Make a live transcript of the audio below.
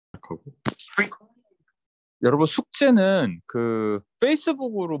하고. 여러분 숙제는 그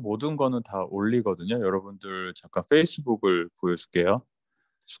페이스북으로 모든 거는 다 올리거든요. 여러분들 잠깐 페이스북을 보여줄게요.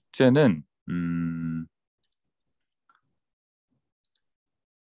 숙제는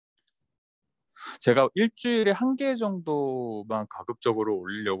제가 일주일에 한 개 정도만 가급적으로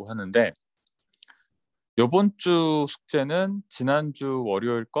올리려고 하는데 이번 주 숙제는 지난주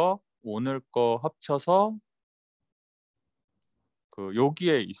월요일 거, 오늘 거 합쳐서 그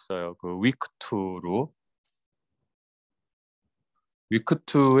여기에 있어요. 그 위크 2로. 위크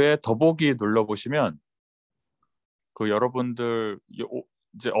 2에 더보기 눌러보시면 그 여러분들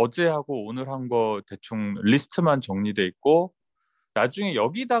이제 어제 하고 오늘 한 거 대충 리스트만 정리돼 있고 나중에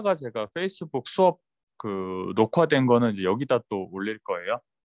여기다가 제가 페이스북 수업 그 녹화된 거는 이제 여기다 또 올릴 거예요.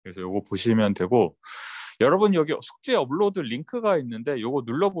 그래서 요거 보시면 되고 여러분 여기 숙제 업로드 링크가 있는데 요거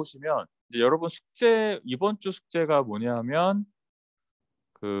눌러보시면 이제 여러분 숙제 이번 주 숙제가 뭐냐 하면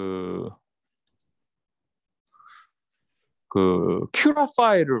그 큐라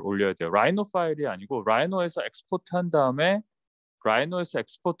파일을 올려야 돼요. 라이노 파일이 아니고 라이노에서 엑스포트 한 다음에 라이노에서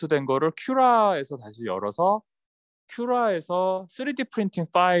엑스포트 된 거를 큐라에서 다시 열어서 큐라에서 3D 프린팅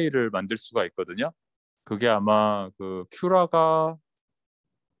파일을 만들 수가 있거든요. 그게 아마 그 큐라가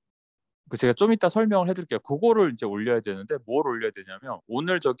그 제가 좀 이따 설명을 해드릴게요. 그거를 이제 올려야 되는데 뭘 올려야 되냐면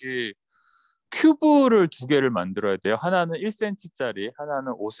오늘 저기 큐브를 두 개를 만들어야 돼요. 하나는 1cm짜리,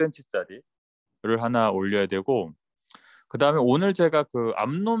 하나는 5cm짜리를 하나 올려야 되고 그 다음에 오늘 제가 그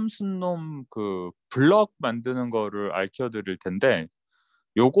암놈 순놈 그 블럭 만드는 거를 알려 드릴 텐데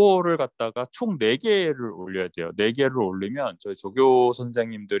요거를 갖다가 총 4개를 올려야 돼요. 4개를 올리면 저희 조교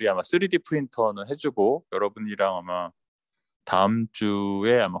선생님들이 아마 3D 프린터는 해주고 여러분이랑 아마 다음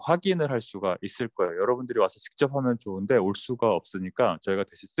주에 아마 확인을 할 수가 있을 거예요. 여러분들이 와서 직접 하면 좋은데 올 수가 없으니까 저희가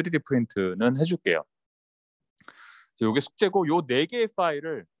대신 3D 프린트는 해줄게요. 요게 숙제고 요 4개의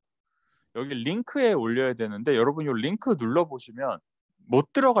파일을 여기 링크에 올려야 되는데 여러분 요 링크 눌러보시면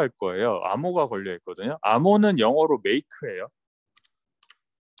못 들어갈 거예요. 암호가 걸려 있거든요. 암호는 영어로 make예요.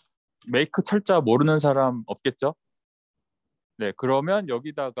 make 철자 모르는 사람 없겠죠? 네, 그러면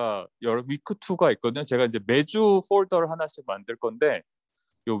여기다가 여러 위크 2가 있거든요. 제가 이제 매주 폴더를 하나씩 만들 건데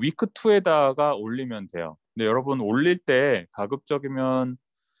요 위크 2에다가 올리면 돼요. 근데 여러분 올릴 때 가급적이면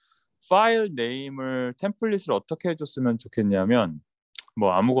파일 네임을 템플릿을 어떻게 해줬으면 좋겠냐면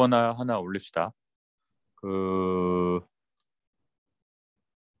뭐 아무거나 하나 올립시다. 그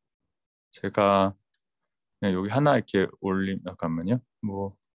제가 그냥 여기 하나 이렇게 잠깐만요.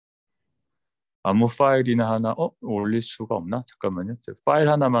 뭐 아무 파일이나 하나 올릴 수가 없나? 잠깐만요. 제가 파일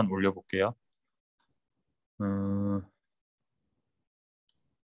하나만 올려볼게요.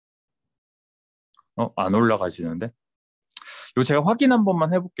 안 올라가지는데? 이거 제가 확인 한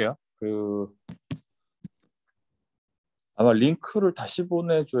번만 해볼게요. 아마 링크를 다시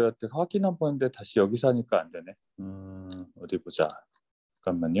보내줘야 돼. 확인 한 번 했는데 다시 여기서 하니까 안 되네. 어디 보자.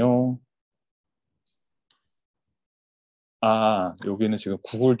 잠깐만요. 여기는 지금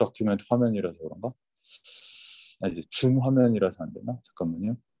구글 도큐멘트 화면이라서 그런가? 이제 줌 화면이라서 안 되나?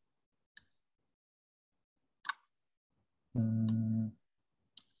 잠깐만요.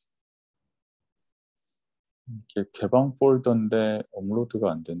 이게 개방 폴더인데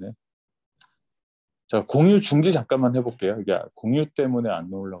업로드가 안 되네. 자, 공유 중지 잠깐만 해볼게요. 이게 공유 때문에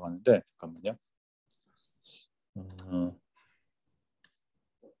안 올라가는데 잠깐만요.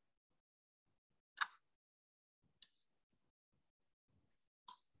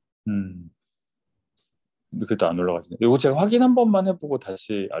 그래도 안 올라가지네. 이거 제가 확인 한 번만 해보고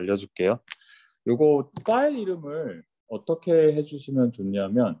다시 알려줄게요. 이거 파일 이름을 어떻게 해주시면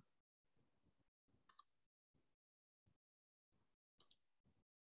좋냐면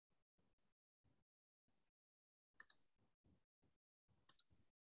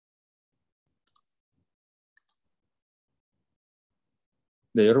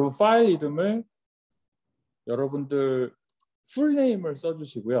네, 여러분 파일 이름을 여러분들 풀네임을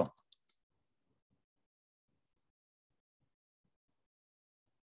써주시고요.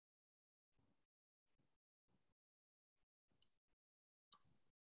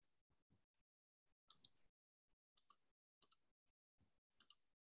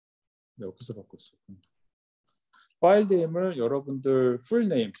 네, 여기서 바꿨어요. 파일 네임을 여러분들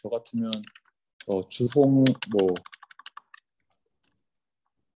풀네임 저 같으면 주홍 뭐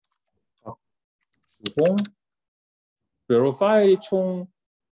주홍 여러 파일이 총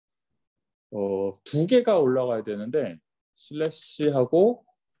 2개가 올라가야 되는데 슬래시하고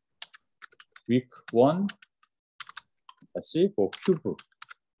week 1 다시 뭐 큐브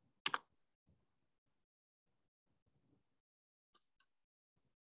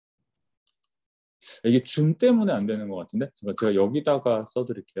이게 줌 때문에 안 되는 것 같은데 제가 여기다가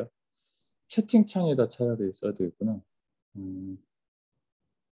써드릴게요. 채팅창에다 차라리 써야 되겠구나. 네,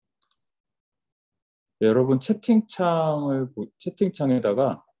 여러분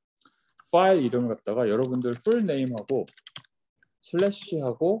채팅창에다가 파일 이름을 갖다가 여러분들 풀네임하고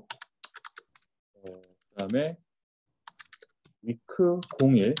슬래시하고 그다음에 위크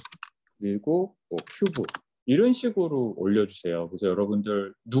 01 그리고 뭐 큐브 이런 식으로 올려주세요. 그래서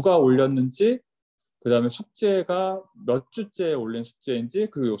여러분들 누가 올렸는지 그다음에 숙제가 몇 주째에 올린 숙제인지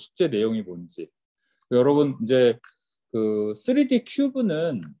그리고 숙제 내용이 뭔지 여러분 이제 그 3D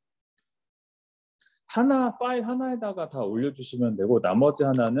큐브는 파일 하나에다가 다 올려주시면 되고 나머지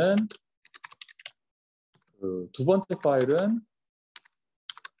하나는 그 두 번째 파일은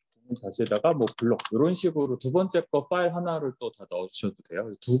다시에다가 뭐 블록 이런 식으로 두 번째 거 파일 하나를 또 다 넣어주셔도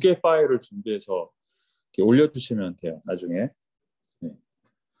돼요. 두 개 파일을 준비해서 이렇게 올려주시면 돼요. 나중에. 네.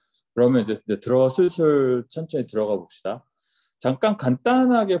 그러면 이제 슬슬 천천히 들어가 봅시다. 잠깐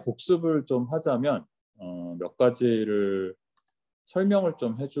간단하게 복습을 좀 하자면 몇 가지를 설명을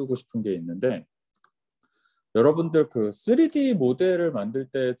좀 해주고 싶은 게 있는데 여러분들 그 3D 모델을 만들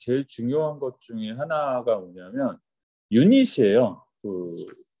때 제일 중요한 것 중에 하나가 뭐냐면 유닛이에요.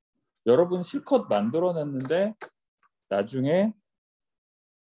 여러분 실컷 만들어냈는데 나중에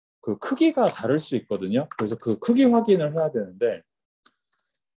그 크기가 다를 수 있거든요. 그래서 그 크기 확인을 해야 되는데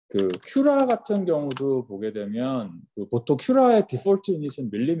그 큐라 같은 경우도 보게 되면 보통 큐라의 디폴트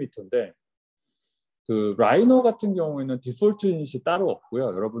유닛은 밀리미터인데 그 라이노 같은 경우에는 디폴트 유닛이 따로 없고요.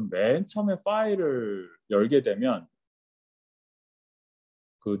 여러분 맨 처음에 파일을 열게 되면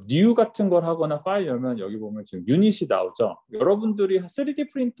그 new 같은 걸 하거나 파일 열면 여기 보면 지금 유닛이 나오죠. 여러분들이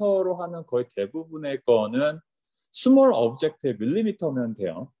 3D 프린터로 하는 거의 대부분의 거는 스몰 오브젝트의 밀리미터면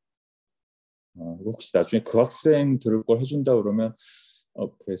돼요. 혹시 나중에 그 학생 들을 걸 해준다 그러면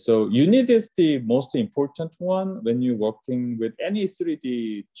okay, so unit is the most important one when you're working with any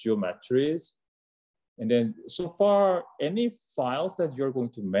 3D geometries. And then so far, any files that you're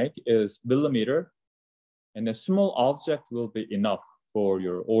going to make is millimeter, and a small object will be enough for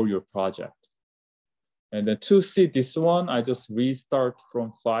all your project. And then to see this one, I just restart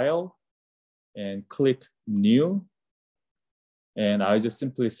from file and click new. And I just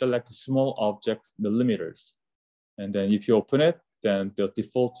simply select small object millimeters. And then if you open it, then the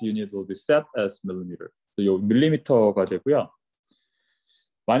default unit will be set as millimeter. 이 밀리미터가 되고요.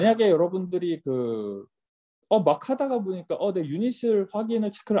 만약에 여러분들이 막 하다가 보니까 내 유닛을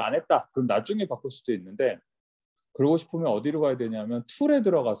체크를 안 했다. 그럼 나중에 바꿀 수도 있는데 그러고 싶으면 어디로 가야 되냐면 툴에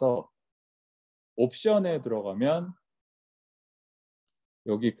들어가서 옵션에 들어가면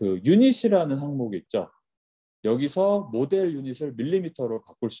여기 그 유닛이라는 항목이 있죠. 여기서 모델 유닛을 밀리미터로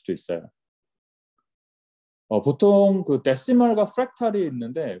바꿀 수도 있어요. 보통 그 데시멀과 프랙탈이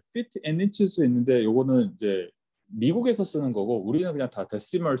있는데 feet and inches 있는데 요거는 이제 미국에서 쓰는 거고 우리는 그냥 다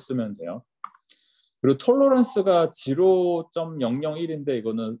데시멀 쓰면 돼요. 그리고 톨러런스가 0.001인데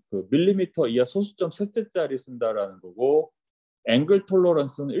이거는 그 밀리미터 이하 소수점 셋째짜리 쓴다라는 거고 앵글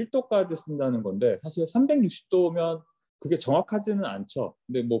톨러런스는 1도까지 쓴다는 건데 사실 360도면 그게 정확하지는 않죠.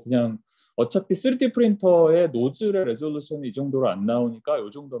 근데 뭐 그냥 어차피 3D 프린터의 노즐의 레졸루션이 이 정도로 안 나오니까 이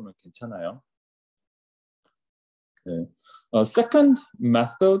정도면 괜찮아요. 네. Second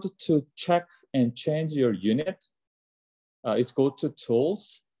method to check and change your unit is go to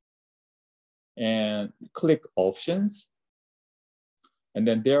Tools and click Options. And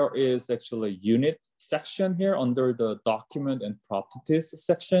then there is actually Unit section here under the Document and Properties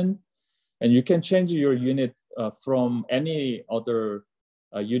section. And you can change your unit from any other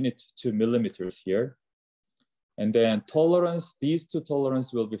unit to millimeters here. And then tolerance, these two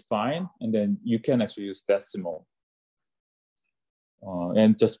tolerance will be fine. And then you can actually use decimal.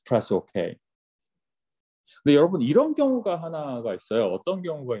 And just press OK. 근데 여러분 이런 경우가 하나가 있어요. 어떤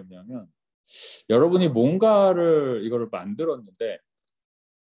경우가 있냐면 여러분이 뭔가를 이거를 만들었는데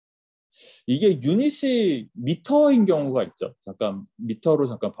이게 유닛이 미터인 경우가 있죠. 잠깐 미터로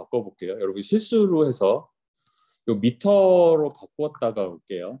잠깐 바꿔볼게요. 여러분 실수로 해서 요 미터로 바꿨다가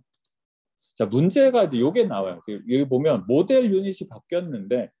올게요. 자 문제가 이제 요게 나와요. 여기 보면 모델 유닛이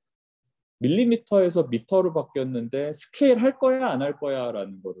바뀌었는데 밀리미터에서 미터로 바뀌었는데 스케일 할 거야 안 할 거야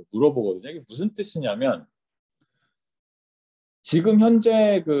라는 거를 물어보거든요. 이게 무슨 뜻이냐면 지금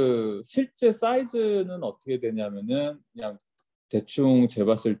현재 그 실제 사이즈는 어떻게 되냐면은 그냥 대충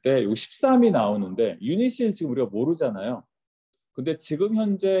재봤을 때 요 13이 나오는데 유닛을 지금 우리가 모르잖아요. 근데 지금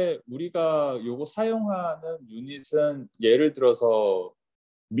현재 우리가 요거 사용하는 유닛은 예를 들어서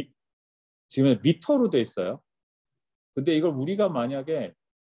지금 미터로 돼 있어요. 근데 이걸 우리가 만약에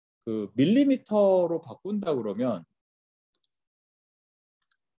그 밀리미터로 바꾼다 그러면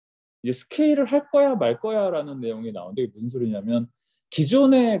이제 스케일을 할 거야 말 거야라는 내용이 나오는데 이게 무슨 소리냐면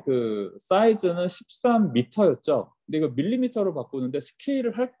기존의 그 사이즈는 13m였죠. 근데 이거 밀리미터로 바꾸는데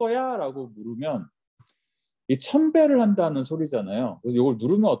스케일을 할 거야? 라고 물으면 이 1000배를 한다는 소리잖아요. 그래서 이걸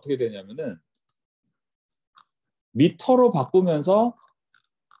누르면 어떻게 되냐면은 미터로 바꾸면서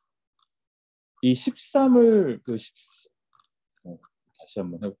이 13을 다시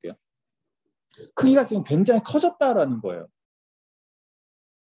한번 해볼게요. 크기가 지금 굉장히 커졌다라는 거예요.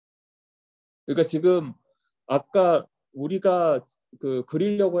 그러니까 지금 아까 우리가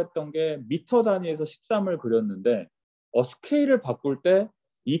그리려고 했던 게 미터 단위에서 13을 그렸는데 스케일을 바꿀 때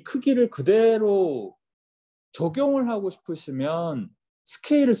이 크기를 그대로 적용을 하고 싶으시면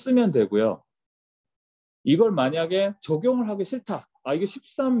스케일을 쓰면 되고요. 이걸 만약에 적용을 하기 싫다. 이게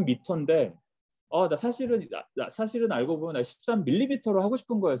 13m인데 나 사실은 알고 보면 나 13mm로 하고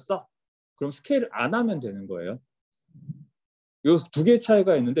싶은 거였어. 그럼 스케일을 안 하면 되는 거예요. 이 두 개의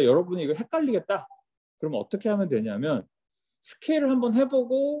차이가 있는데 여러분이 이거 헷갈리겠다. 그럼 어떻게 하면 되냐면 스케일을 한번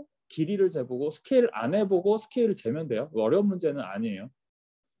해보고 길이를 재보고 스케일을 안 해보고 스케일을 재면 돼요. 어려운 문제는 아니에요.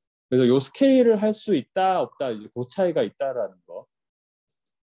 그래서 이 스케일을 할 수 있다 없다 그 차이가 있다라는 거.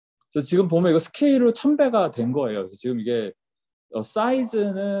 그래서 지금 보면 이거 스케일로 1000배가 된 거예요. 그래서 지금 이게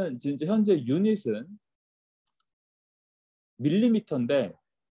사이즈는 진짜 현재 유닛은 밀리미터인데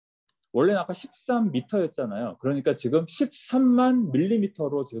원래는 아까 13m였잖아요. 그러니까 지금 13만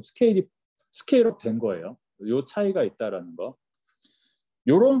밀리미터로 지금 스케일업 된 거예요. 요 차이가 있다라는 거.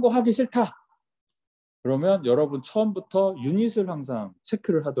 요런 거 하기 싫다. 그러면 여러분 처음부터 유닛을 항상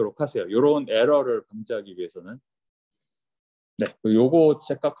체크를 하도록 하세요. 요런 에러를 방지하기 위해서는. 네, 요거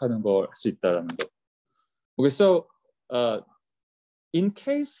착각하는 걸 할 수 있다라는 거. Okay, so in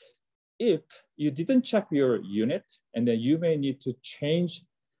case if you didn't check your unit and then you may need to change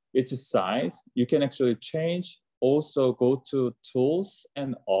its size, you can actually change, also go to tools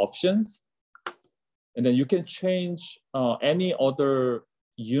and options, and then you can change any other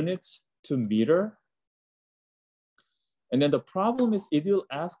unit to meter. And then the problem is it will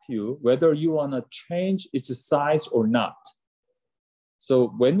ask you whether you want to change its size or not. So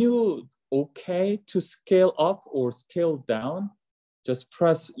when you okay to scale up or scale down, just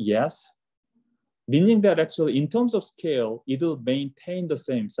press yes, meaning that actually in terms of scale, it will maintain the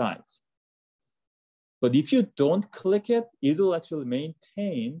same size. But if you don't click it, it will actually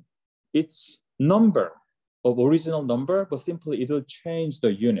maintain its number of original number, but simply it will change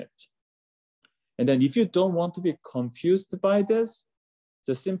the unit. And then if you don't want to be confused by this,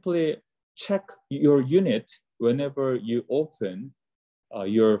 just simply check your unit whenever you open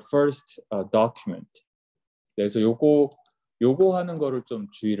your first document. 그래서 요거 하는 거를 좀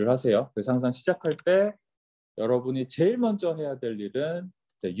주의를 하세요. 그래서 항상 시작할 때 여러분이 제일 먼저 해야 될 일은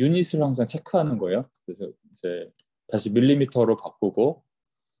유닛을 항상 체크하는 거예요. 그래서 이제 다시 밀리미터로 바꾸고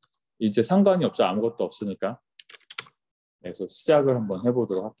이제 상관이 없죠. 아무것도 없으니까. 그래서 시작을 한번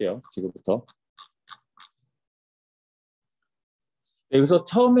해보도록 할게요. 지금부터. 여기서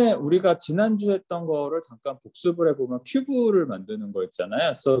처음에 우리가 지난주 했던 거를 잠깐 복습을 해보면 큐브를 만드는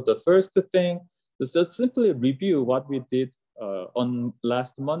거였잖아요. So the first thing is just simply review what we did on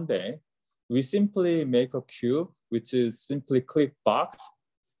last Monday. We simply make a cube, which is simply click box.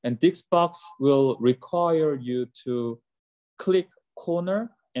 And this box will require you to click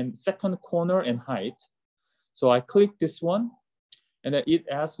corner and second corner and height. So I click this one, and then it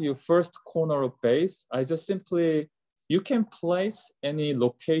asks you first corner of base. I just simply, you can place any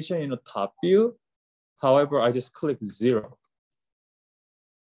location in the top view. However, I just click 0.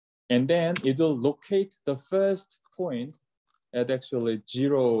 And then it will locate the first point at actually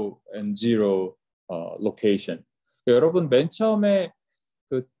 0 and 0 location. 여러분 맨 처음에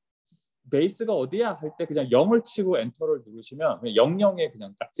그 베이스가 어디야 할 때 그냥 0을 치고 엔터를 누르시면 00에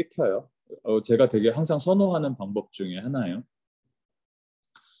그냥 딱 찍혀요. 제가 되게 항상 선호하는 방법 중에 하나예요.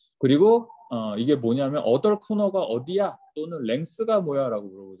 그리고 이게 뭐냐면 other corner가 어디야 또는 length가 뭐야라고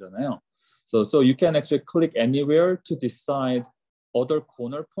물어보잖아요. So you can actually click anywhere to decide other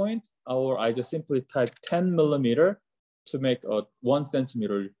corner point, or I just simply type 10 millimeter to make a 1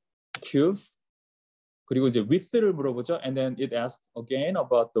 centimeter cube. 그리고 이제 width를 물어보죠. And then it asks again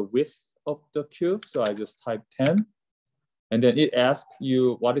about the width of the cube. So I just type 10. And then it asks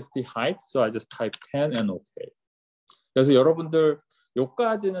you what is the height. So I just type 10 and OK. 그래서 여러분들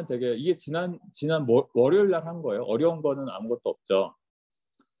요까지는 되게 이게 지난 월요일 날 한 거예요. 어려운 거는 아무것도 없죠.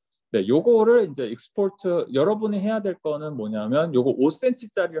 네, 요거를 이제 익스포트 여러분이 해야 될 거는 뭐냐면 요거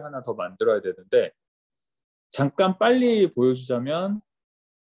 5cm짜리를 하나 더 만들어야 되는데 잠깐 빨리 보여주자면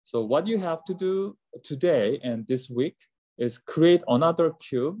So what you have to do today and this week is create another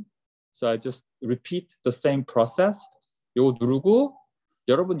cube. So I just repeat the same process. 요거 누르고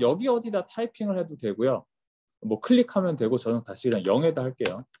여러분 여기 어디다 타이핑을 해도 되고요. 뭐 클릭하면 되고 저는 다시 그냥 0에다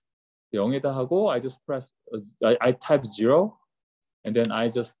할게요. 0에다 하고 I just press I type 0 and then I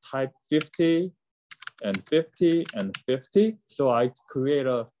just type 50 and 50 and 50. So I create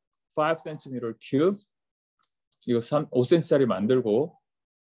a 5 cm cube. 이거 5cm짜리 만들고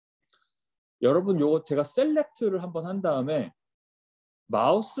여러분 요거 제가 셀렉트를 한번 한 다음에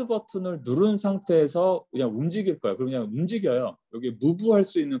마우스 버튼을 누른 상태에서 그냥 움직일 거예요. 그럼 그냥 움직여요. 여기 무브할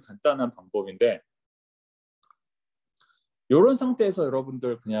수 있는 간단한 방법인데 이런 상태에서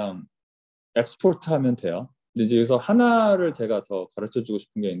여러분들 그냥 엑스포트 하면 돼요. 근데 이제 여기서 하나를 제가 더 가르쳐 주고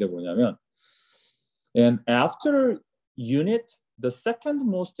싶은 게 있는데 뭐냐면 And after unit, the second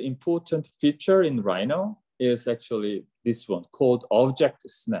most important feature in Rhino is actually this one called object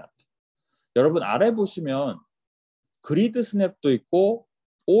snap. 여러분 아래 보시면 그리드 스냅도 있고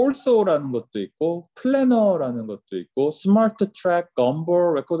also라는 것도 있고 플래너라는 것도 있고 스마트 트랙,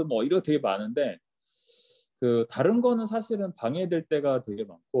 검버, 레코드 뭐 이거 되게 많은데 그 다른 거는 사실은 방해될 때가 되게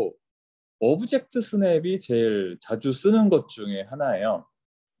많고 오브젝트 스냅이 제일 자주 쓰는 것 중에 하나예요.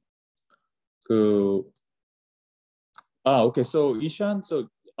 Okay. So Ishan, so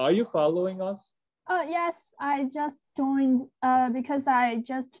are you following us? Yes, I just joined because I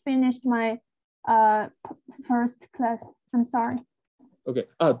just finished my first class. I'm sorry. Okay.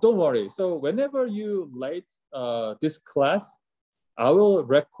 Don't worry. So whenever you late this class, I will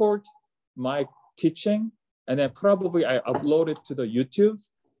record my teaching and then probably I upload it to the YouTube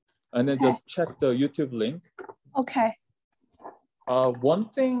and then just check the YouTube link. Okay. One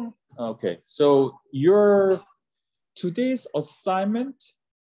thing. Okay. So your today's assignment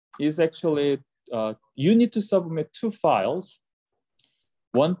is actually you need to submit 2 files.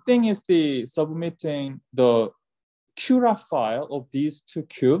 One thing is the submitting the Cura file of these 2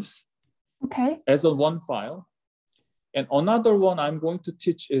 cubes as a one file. And another one I'm going to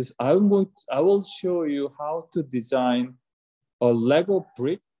teach is I will show you how to design a Lego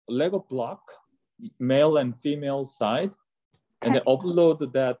block, male and female side, and then upload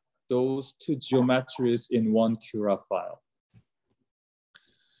those 2 geometries in one Cura file.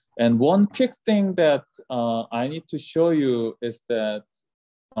 And one quick thing that I need to show you is that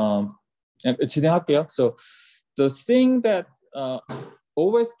진행할게요. So the thing that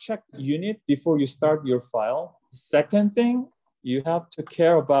always check unit before you start your file. Second thing you have to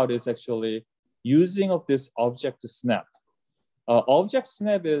care about is actually using of this object snap. Object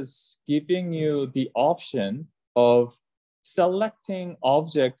snap is giving you the option of selecting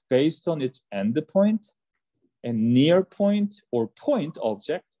object based on its endpoint and near point or point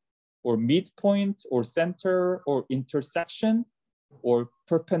object or midpoint or center or intersection or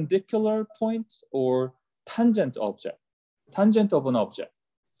perpendicular point or tangent object, tangent of an object.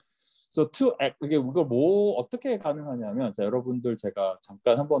 So 이게 뭐 어떻게 가능하냐면 자, 여러분들 제가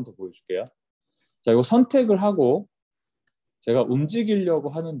잠깐 한 번 더 보여줄게요. 자, 이거 선택을 하고 제가 움직이려고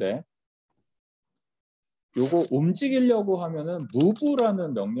하는데 요거 움직이려고 하면은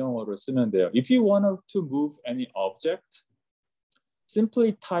move라는 명령어를 쓰면 돼요. If you want to move any object,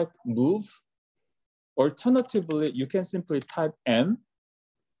 simply type move. Alternatively, you can simply type M,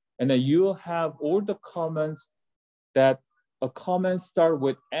 and then you have all the commands that a command start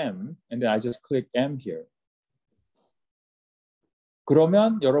with M, and then I just click M here.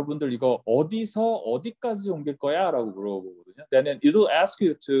 그러면 여러분들 이거 어디서 어디까지 옮길 거야? 라고 물어보거든요. Then it'll ask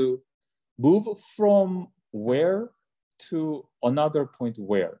you to move from where to another point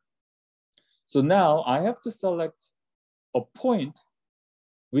where. So now I have to select a point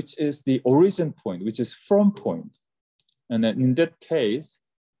which is the origin point, which is from point. And then in that case,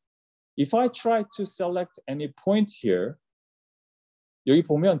 if I try to select any point here, 여기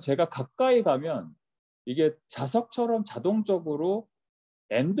보면 제가 가까이 가면 이게 자석처럼 자동적으로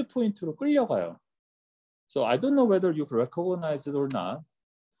end 포인트로 끌려가요. So I don't know whether you recognize it or not.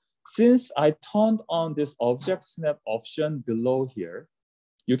 Since I turned on this object snap option below here,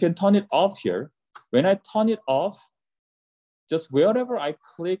 you can turn it off here. When I turn it off, just wherever I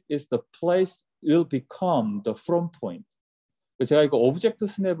click is the place will become the from point. 제가 이거 오브젝트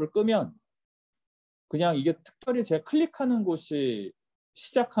스냅을 끄면 그냥 이게 특별히 제가 클릭하는 곳이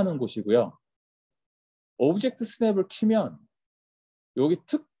시작하는 곳이고요. 오브젝트 스냅을 키면 여기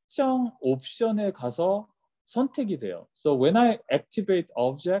특정 옵션에 가서 선택이 돼요. So when I activate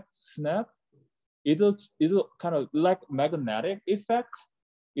object snap, it'll kind of like magnetic effect.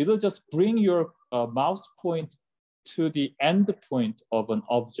 It'll just bring your mouse point to the end point of an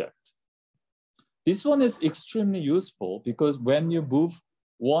object. This one is extremely useful because when you move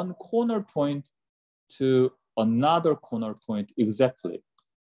one corner point to another corner point exactly.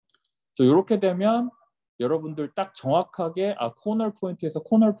 So 이렇게 되면 여러분들 딱 정확하게 코너 포인트에서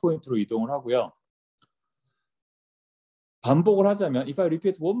코너 포인트로 이동을 하고요. 반복을 하자면, if I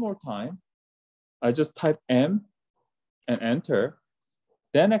repeat one more time, I just type M and enter.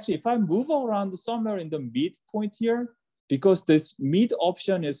 Then actually, if I move around somewhere in the midpoint here, because this mid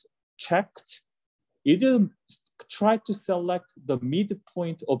option is checked, it will try to select the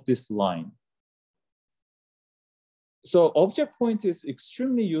midpoint of this line. So object point is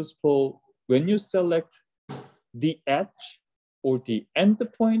extremely useful when you select the edge or the end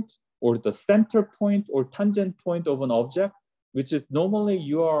point or the center point or tangent point of an object, which is normally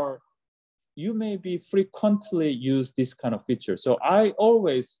you may be frequently use this kind of feature. So I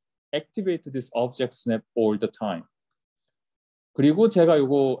always activate this object snap all the time. 그리고 제가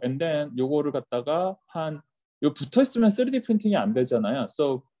요거 and then 요거를 갖다가 요 붙어 있으면 3D 프린팅이 안 되잖아요.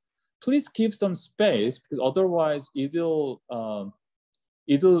 So please keep some space because otherwise it'll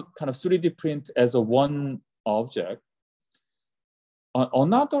kind of 3D print as a one object.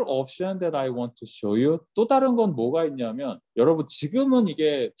 Another option that I want to show you, 또 다른 건 뭐가 있냐면, 여러분 지금은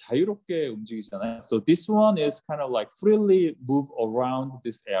이게 자유롭게 움직이잖아요. So this one is kind of like freely move around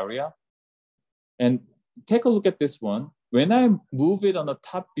this area. And take a look at this one. When I move it on the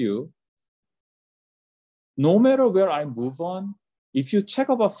top view, no matter where I move on, if you check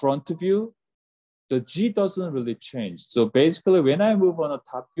about front view, the G doesn't really change. So basically when I move on the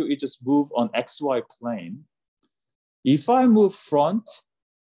top view, it just move on XY plane. If I move front,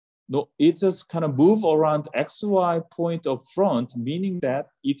 no, it just kind of move around XY point of front, meaning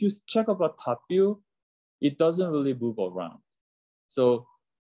that if you check about top view, it doesn't really move around. So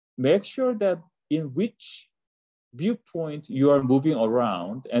make sure that in which viewpoint you are moving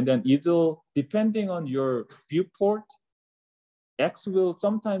around, and then it'll, depending on your viewport,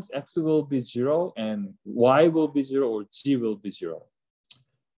 sometimes X will be 0 and Y will be 0 or G will be 0.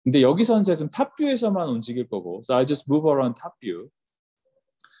 근데 여기서는 제가 지금 탑 뷰에서만 움직일 거고, so I just move around top view.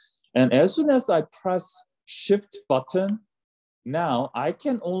 And as soon as I press shift button, now I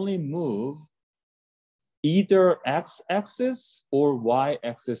can only move either X-axis or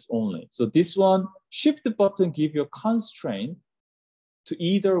Y-axis only. So this one, shift button give you a constraint to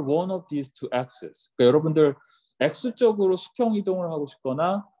either one of these two axes. 그러니까 여러분들 X쪽으로 수평 이동을 하고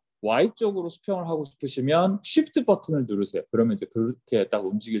싶거나 Y쪽으로 수평을 하고 싶으시면 Shift 버튼을 누르세요. 그러면 이제 그렇게 딱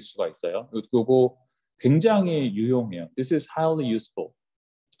움직일 수가 있어요. 이거 굉장히 유용해요. This is highly useful.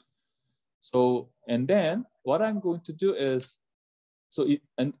 So, and then what I'm going to do is, 여기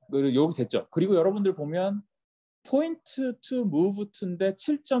됐죠. 그리고 여러분들 보면 point to move to인데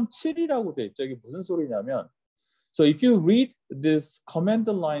 7.7이라고 돼 있죠. 이게 무슨 소리냐면, so if you read this command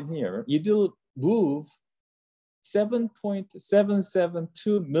line here, it will move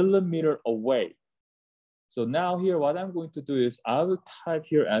 7.772 millimeter away. So now here, what I'm going to do is I will type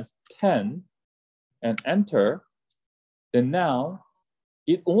here as 10 and enter. Then now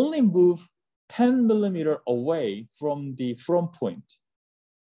it only moves 10 millimeter away from the front point.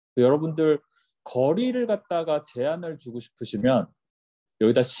 여러분들 거리를 갖다가 제한을 주고 싶으시면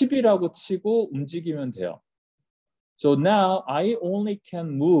여기다 10이라고 치고 움직이면 돼요. So now I only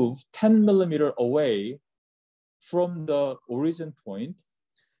can move 10 millimeter away from the origin point.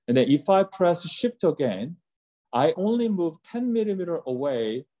 And then if I press shift again, I only move 10 millimeter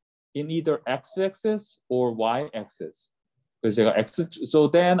away in either x-axis or y-axis. So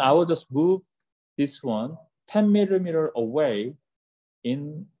then I will just move this one 10 millimeter away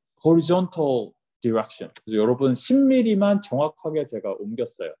in horizontal direction. 그래서 여러분 10mm만 정확하게 제가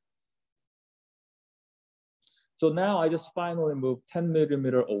옮겼어요. So now I just finally move 10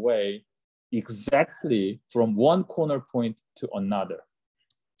 millimeter away exactly from one corner point to another.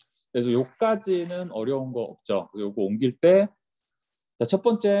 그래서 요까지는 어려운 거 없죠. 요거 옮길 때, 첫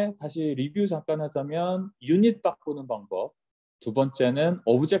번째 다시 리뷰 잠깐 하자면 유닛 바꾸는 방법. 두 번째는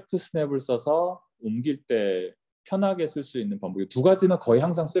오브젝트 스냅을 써서 옮길 때 편하게 쓸 수 있는 방법. 이 두 가지는 거의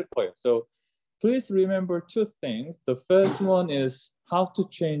항상 쓸 거예요. So please remember two things. The first one is how to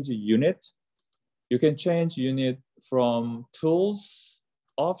change unit. You can change unit from tools,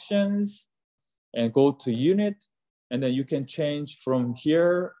 options, and go to unit, and then you can change from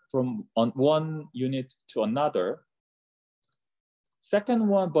here, from one unit to another. Second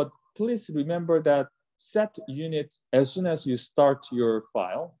one, but please remember that set unit as soon as you start your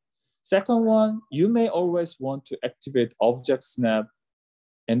file. Second one, you may always want to activate object snap,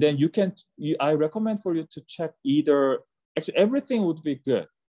 and then I recommend for you to check either, actually everything would be good,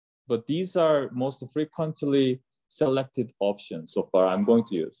 but these are most frequently selected options so far I'm going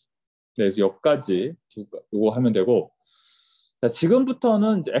to use. 그래서 여기까지 이거 하면 되고, 자,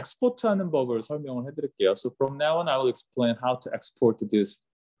 지금부터는 이제 엑스포트하는 법을 설명을 해드릴게요. So from now on, I will explain how to export these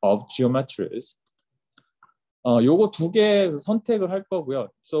geometries. 요거 두 개 선택을 할 거고요.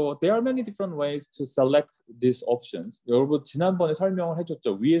 So there are many different ways to select these options. 여러분 지난번에 설명을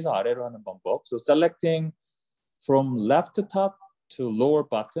해줬죠. 위에서 아래로 하는 방법. So selecting from left to top to lower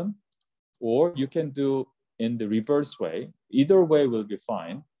bottom, or you can do in the reverse way. Either way will be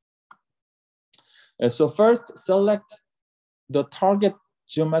fine. So first, select the target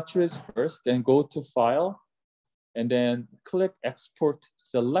geometries first, then go to File, and then click Export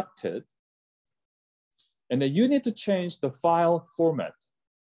Selected. And then you need to change the file format.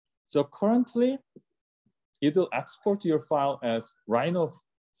 So currently, it will export your file as Rhino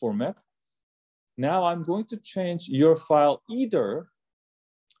format. Now I'm going to change your file either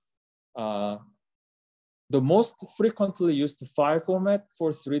the most frequently used file format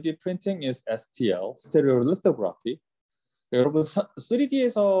for 3D printing is STL, stereolithography. 여러분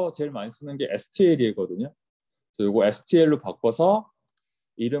 3D에서 제일 많이 쓰는 게 STL이거든요. 그래서 이거 STL로 바꿔서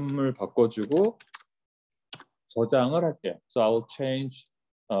이름을 바꿔주고 저장을 할게요. So I will change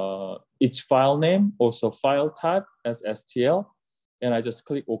each file name, also file type as STL, and I just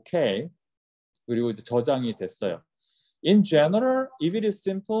click OK. 그리고 이제 저장이 됐어요. In general, if it is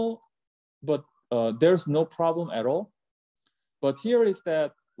simple, but there's no problem at all. But here is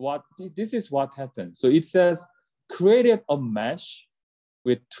that this is what happened. So it says created a mesh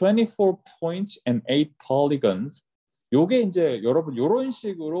with 24 points and 8 polygons. 요게 이제 여러분 이런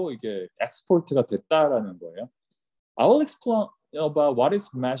식으로 이게 엑스포트가 됐다라는 거예요. I will explain about what is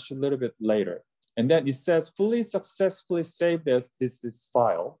mesh a little bit later. And then it says fully successfully saved as this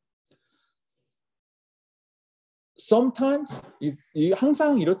file. Sometimes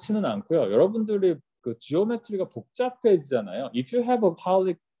항상 이렇지는 않고요. 여러분들이 그 지오메트리가 복잡해지잖아요. If you have a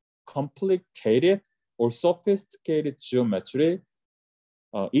highly complicated or sophisticated geometry,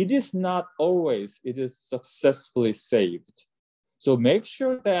 it is not always it is successfully saved. So make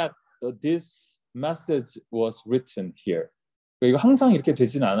sure that this message was written here. 이거 항상 이렇게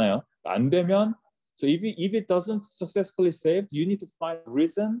되진 않아요. 안 되면 so if it doesn't successfully save, you need to find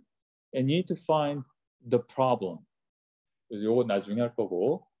reason and you need to find the problem. 요거 나중에 할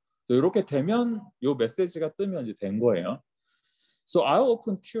거고. 이렇게 되면 요 메시지가 뜨면 이제 된 거예요. So I'll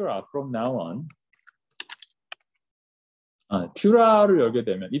open Cura from now on. Cura를 열게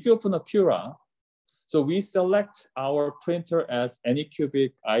되면 if you open a Cura, so we select our printer as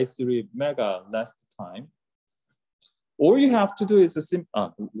Anycubic i3 Mega last time. All you have to do is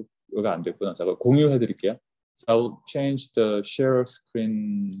이거 안 됐구나. 제가 공유해 드릴게요. So I'll change the share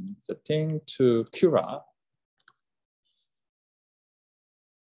screen setting to Cura.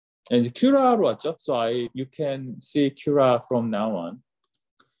 And Cura로 왔죠. So you can see Cura from now on.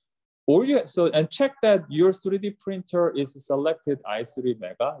 And check that your 3D printer is selected i3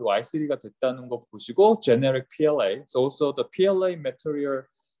 Mega. i3가 됐다는 거 보시고 generic PLA. So also the PLA material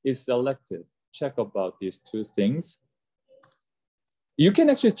is selected. Check about these two things. You can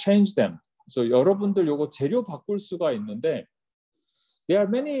actually change them. So 여러분들 요거 재료 바꿀 수가 있는데 there are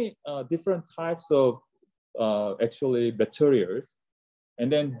many different types of actually materials.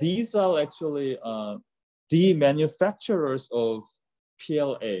 And then these are actually the manufacturers of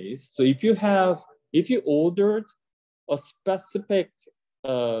PLAs. So if you ordered a specific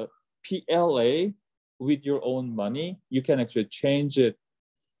PLA with your own money, you can actually change it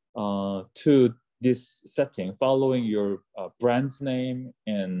to this setting following your brand's name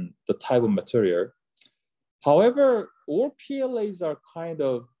and the type of material. However, all PLAs are kind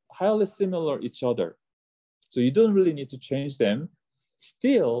of highly similar each other. So you don't really need to change them.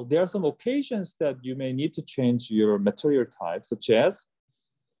 Still, there are some occasions that you may need to change your material type, such as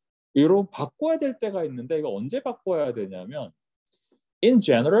이런 바꿔야 될 때가 있는데 이거 언제 바꿔야 되냐면 in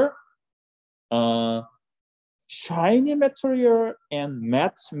general, shiny material and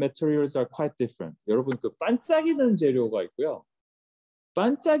matte materials are quite different. 여러분 그 반짝이는 재료가 있고요.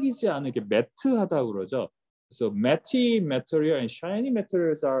 반짝이지 않게 매트하다고 그러죠. So matte material and shiny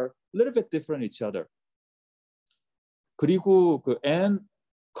materials are a little bit different each other. 그리고 and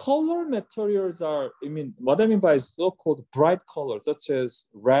color materials are, what I mean by so-called bright colors, such as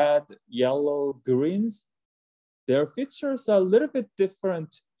red, yellow, greens, their features are a little bit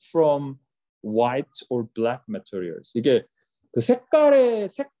different from white or black materials. 이게 그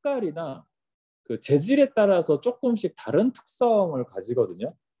색깔이나 그 재질에 따라서 조금씩 다른 특성을 가지거든요.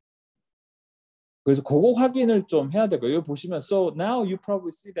 그래서 그거 확인을 좀 해야 되고요. 이거 보시면, so now you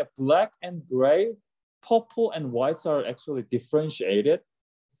probably see that black and gray, purple and whites are actually differentiated,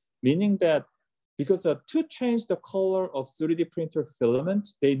 meaning that because to change the color of 3D printer filament,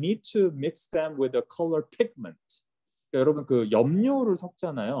 they need to mix them with a color pigment. 그러니까 여러분 그 염료를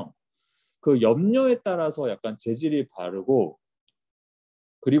섞잖아요. 그 염료에 따라서 약간 재질이 다르고,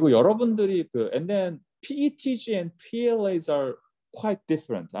 그리고 여러분들이 and then PETG and PLAs are quite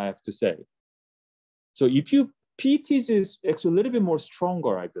different, I have to say. So if you PETG is actually a little bit more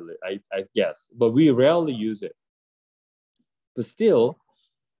stronger, I believe, I guess, but we rarely use it. But still,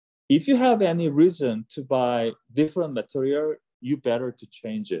 if you have any reason to buy different material, you better to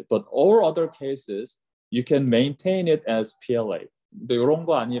change it. But all other cases, you can maintain it as PLA. 근데 이런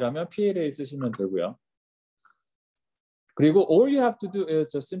거 아니라면 PLA 쓰시면 되고요. 그리고 all you have to do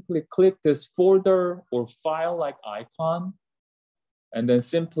is just simply click this folder or file-like icon, and then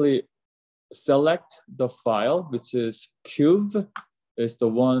simply select the file, which is cube, is the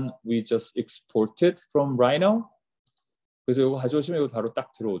one we just exported from Rhino. 그래서 이거 가져오시면 이거 바로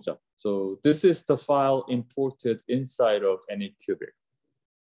딱 들어오죠. So this is the file imported inside of any cubic.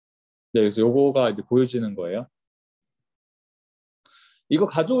 네, 그래서 요거가 이제 보여지는 거예요. 이거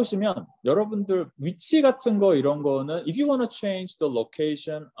가져오시면 여러분들 위치 같은 거 이런 거는 if you want to change the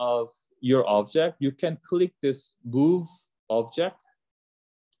location of your object, you can click this move object.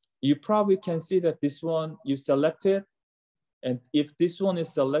 You probably can see that this one you selected, and if this one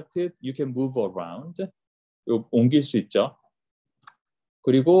is selected, you can move around. 옮길 수 있죠.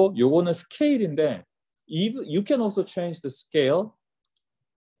 그리고 요거는 스케일인데 you can also change the scale.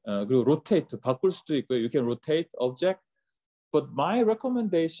 그리고 rotate 바꿀 수도 있고요. You can rotate object. But my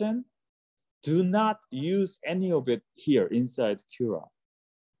recommendation, do not use any of it here inside Cura.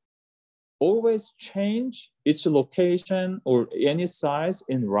 Always change its location or any size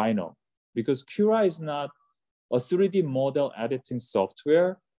in Rhino, because Cura is not a 3D model editing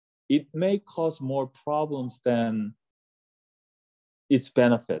software. It may cause more problems than its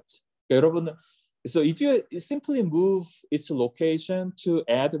benefits. 여러분, so if you simply move its location to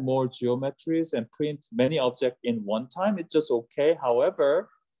add more geometries and print many objects in one time, it's just okay. However,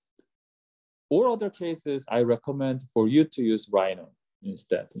 all other cases, I recommend for you to use Rhino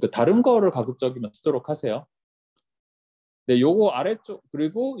instead. 그러니까 다른 거를 가급적이면 쓰도록 하세요. 네, 요거 아래쪽,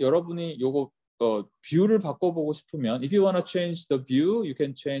 그리고 여러분이 요거 뷰를 바꿔보고 싶으면, if you want to change the view, you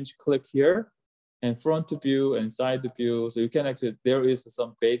can change, click here, and front view and side view. So you can actually, there is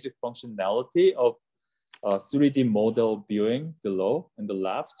some basic functionality of 3D model viewing below in the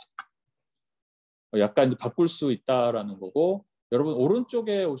left. 약간 이제 바꿀 수 있다라는 거고, 여러분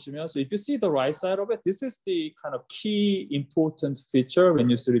오른쪽에 오시면, so if you see the right side of it, this is the kind of key important feature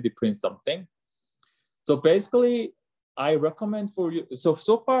when you 3D print something. So basically, I recommend for you, so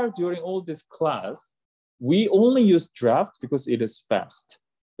far during all this class, we only use draft because it is fast.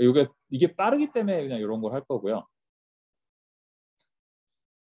 이게 빠르기 때문에 그냥 이런 걸 할 거고요.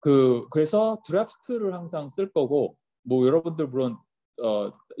 그래서 드래프트를 항상 쓸 거고, 뭐 여러분들 물론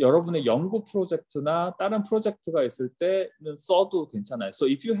여러분의 연구 프로젝트나 다른 프로젝트가 있을 때는 써도 괜찮아요. So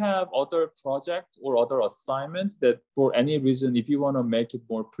if you have other project or other assignment that for any reason, if you want to make it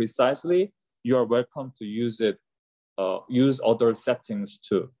more precisely, you are welcome to use it. Use other settings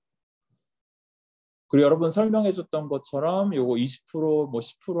too. 그리고 여러분 설명해줬던 것처럼 요거 20%, 뭐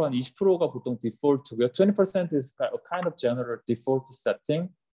 10%, 한 20%가 보통 default고요. 20% is a kind of general default setting.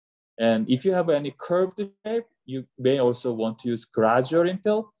 And if you have any curved shape, you may also want to use gradual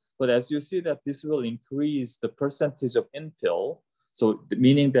infill. But as you see that this will increase the percentage of infill, so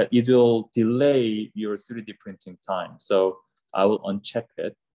meaning that it will delay your 3D printing time. So I will uncheck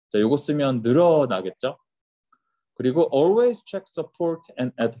it. 자, 요거 쓰면 늘어나겠죠? 그리고 always check support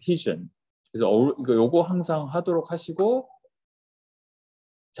and adhesion. 그래서 요거 항상 하도록 하시고,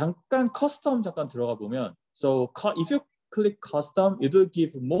 잠깐 custom 잠깐 들어가 보면, so if you click custom, it will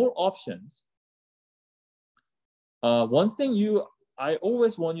give more options. One thing I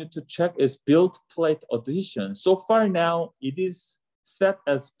always want you to check is build plate adhesion. So far now, it is set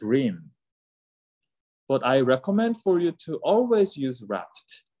as brim, but I recommend for you to always use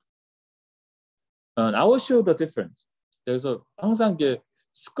raft. And I will show the difference. 그래서 항상 이게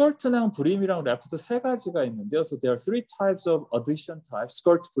skirt랑 brim이랑 raft 세 가지가 있는데요. So there are three types of adhesion types: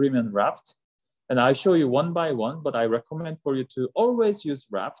 skirt, brim, and raft. And I show you one by one, but I recommend for you to always use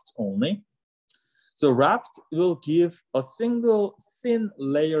raft only. So raft will give a single thin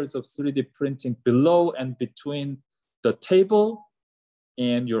layers of 3D printing below and between the table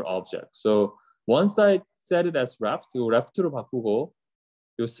and your object. So once I set it as raft, 이 raft로 바꾸고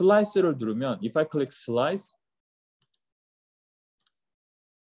이 slice를 누르면, if I click slice,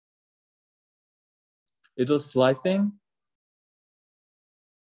 it will slicing.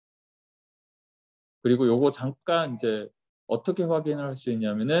 그리고 요거 잠깐 이제 어떻게 확인을 할 수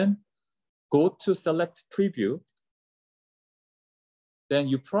있냐면은 go to select preview. Then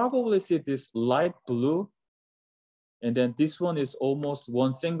you probably see this light blue, and then this one is almost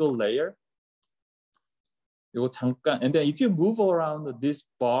one single layer. 이거 잠깐, and then if you move around this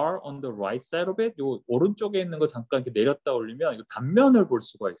bar on the right side of it, 요 오른쪽에 있는 거 잠깐 이렇게 내렸다 올리면 이거 단면을 볼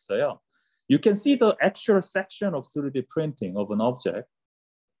수가 있어요. You can see the actual section of 3D printing of an object.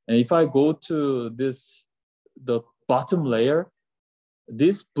 And if I go to this, the bottom layer,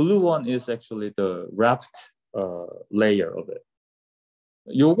 this blue one is actually the wrapped layer of it.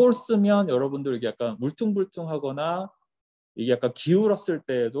 요걸 쓰면 여러분들 이게 약간 울퉁불퉁하거나 이게 약간 기울었을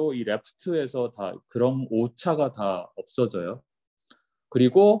때에도 이 레프트에서 다 그런 오차가 다 없어져요.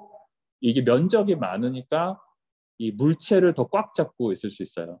 그리고 이게 면적이 많으니까 이 물체를 더 꽉 잡고 있을 수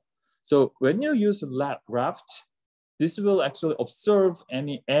있어요. So when you use raft, this will actually observe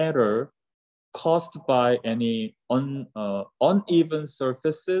any error caused by any uneven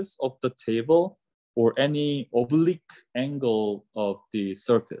surfaces of the table or any oblique angle of the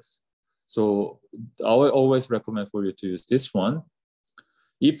surface. So I will always recommend for you to use this one.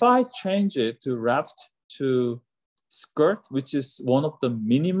 If I change it to raft to skirt, which is one of the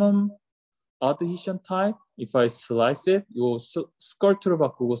minimum adhesion type, if I slice it, 요 skirt로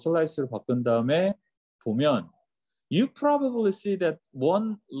바꾸고 slice로 바꾼 다음에 보면 you probably see that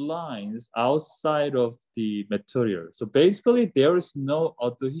one lines outside of the material. So basically there is no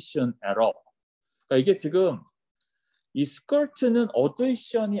adhesion at all. 그러니까 이게 지금 이 skirt는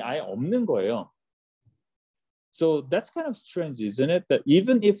adhesion이 아예 없는 거예요. So that's kind of strange, isn't it? That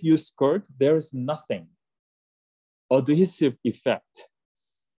even if you skirt, there is nothing adhesive effect.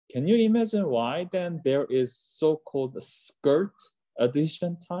 Can you imagine why then there is so-called skirt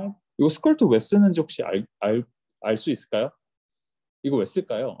adhesion type? 이거 skir트 왜 쓰는지 혹시 알 수 있을까요? 이거 왜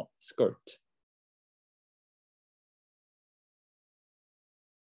쓸까요? skirt.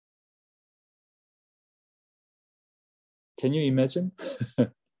 Can you imagine?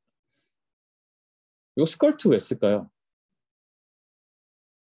 이거 스커트 왜 쓸까요?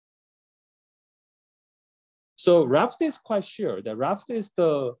 So raft is quite sure that raft is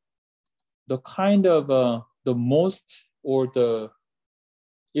the kind of the most or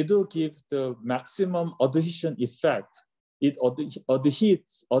it will give the maximum adhesion effect. It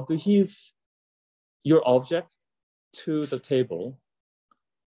adheres your object to the table.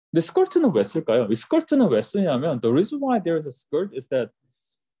 근데 스커트는 왜 쓸까요? 이 스커트는 왜 쓰냐면 the reason why there is a skirt is that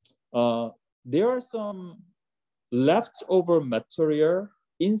there are some leftover material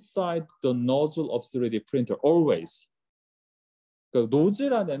inside the nozzle of 3D printer always. 그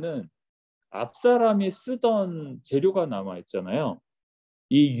노즐 안에는 앞 사람이 쓰던 재료가 남아 있잖아요.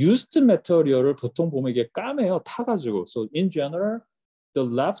 이 used material을 보통 보면 이게 까매요, 타가지고. So in general, the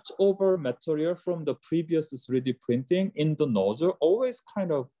leftover material from the previous 3D printing in the nozzle always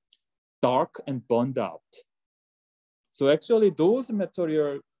kind of dark and burned out. So actually those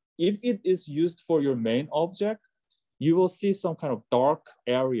material, if it is used for your main object, you will see some kind of dark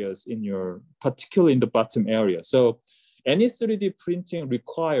areas in your, particularly in the bottom area. So any 3D printing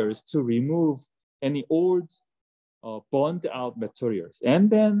requires to remove any old burned out materials. And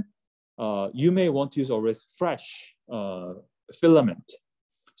then you may want to use always fresh filament.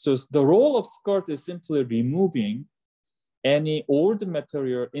 So the role of skirt is simply removing any old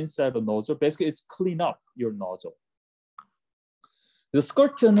material inside the nozzle. Basically, it's clean up your nozzle. The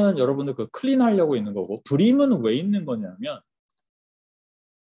skirt는 여러분들 그 클린하려고 있는 거고, 브림은 왜 있는 거냐면,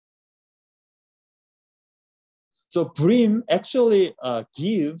 so brim actually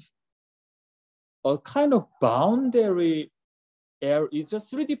give a kind of boundary area. It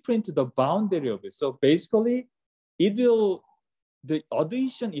just 3D print the boundary of it. So basically, it will, the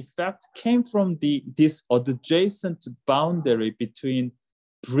adhesion effect came from this adjacent boundary between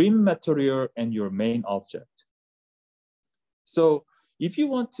brim material and your main object. So if you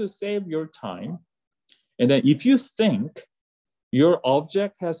want to save your time, and then if you think your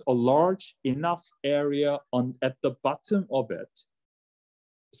object has a large enough area at the bottom of it,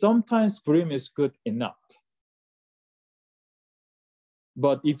 sometimes brim is good enough.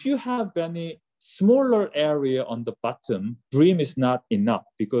 But if you have any smaller area on the bottom, brim is not enough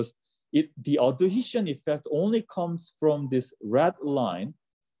because the adhesion effect only comes from this red line,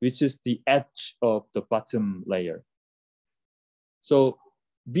 which is the edge of the bottom layer. So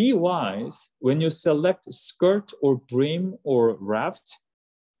be wise when you select skirt or brim or raft.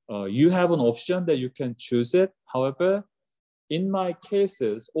 You have an option that you can choose it. However, in my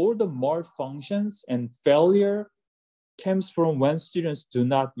cases, all the malfunctions and failure comes from when students do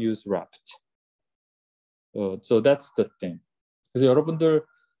not use raft. So that's the thing. 그래서 여러분들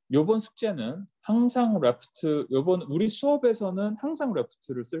요번 숙제는 항상 raft, 요번 우리 수업에서는 항상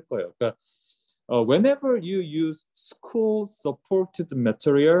raft를 쓸 거예요. 그러니까 whenever you use school supported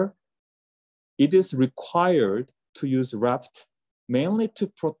material, it is required to use raft mainly to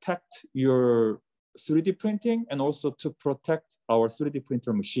protect your 3D printing and also to protect our 3D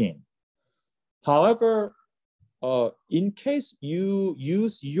printer machine. However, in case you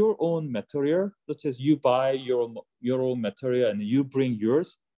use your own material, such as you buy your own material and you bring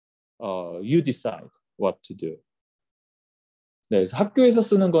yours, you decide what to do. 네, 그래서 학교에서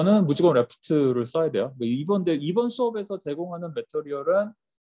쓰는 거는 무조건 레프트를 써야 돼요. 이번 수업에서 제공하는 매터리얼은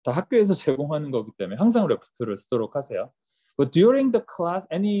다 학교에서 제공하는 거기 때문에 항상 레프트를 쓰도록 하세요. But during the class,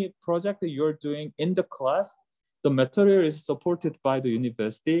 any project that you're doing in the class, the material is supported by the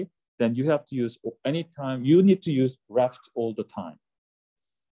university, then you have to use anytime, you need to use left all the time.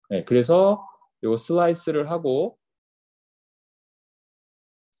 네, 그래서 이거 슬라이스를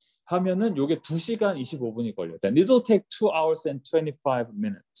하면은 요게 2시간 25분이 걸려요. Then it will take 2 hours and 25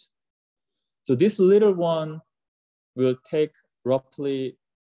 minutes. So this little one will take roughly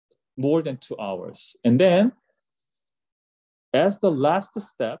more than 2 hours. And then as the last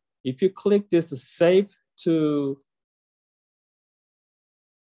step, if you click this save to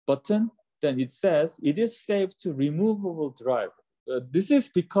button, then it says it is saved to removable drive. This is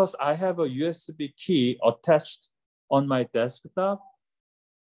because I have a USB key attached on my desktop.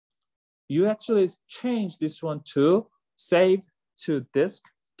 You actually change this one to save to disk.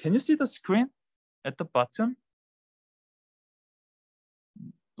 Can you see the screen at the bottom?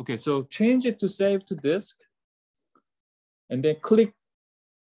 Okay, so change it to save to disk and then click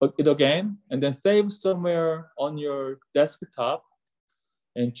it again and then save somewhere on your desktop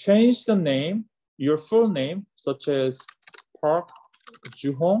and change the name, your full name, such as Park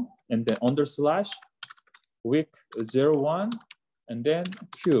Juhong and then / week 01 and then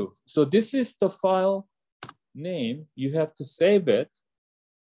Q. So this is the file name. You have to save it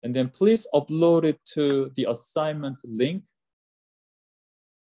and then please upload it to the assignment link.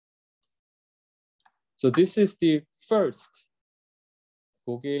 So this is the first.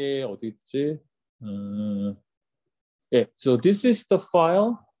 그게 어디 있지? Yeah, so this is the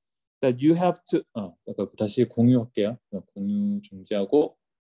file that you have to. 다시 공유할게요. 공유 중지하고.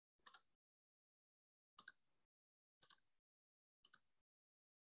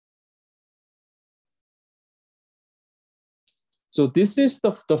 So this is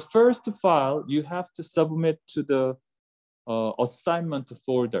the first file you have to submit to the assignment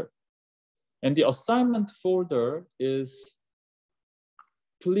folder. And the assignment folder is,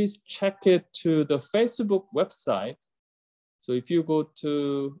 please check it to the Facebook website. So if you go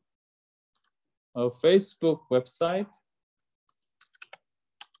to a Facebook website,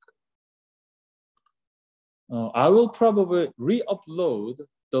 I will probably re-upload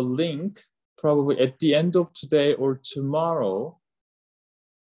the link probably at the end of today or tomorrow.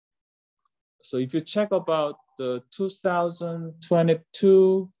 So if you check about the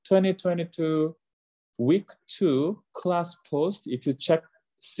 2022 week 2 class post, if you check,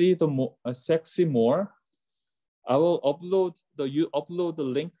 see more, I will upload the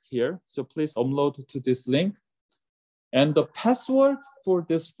link here. So please upload to this link. And the password for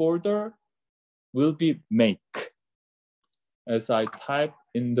this folder will be make. As I type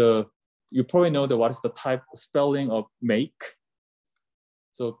in you probably know what is the spelling of make.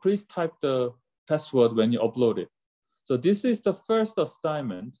 So please type the password when you upload it. So this is the first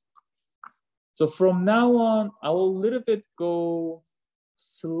assignment. So from now on, I will a little bit go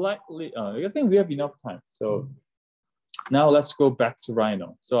slightly, I think we have enough time. So now let's go back to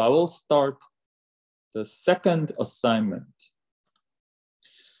Rhino. So I will start the second assignment.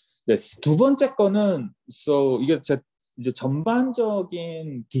 네, 두 번째 거는, so 이게 이제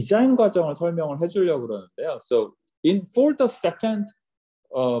전반적인 디자인 과정을 설명을 해주려고 그러는데요. So for the second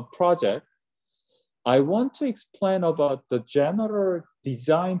project, I want to explain about the general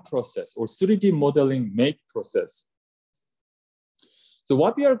design process or 3D modeling make process. So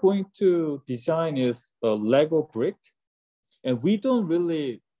what we are going to design is a Lego brick, and we don't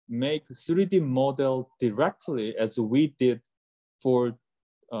really make 3D model directly as we did for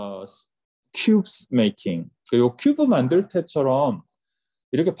cubes making. 그리고 큐브 만들 때처럼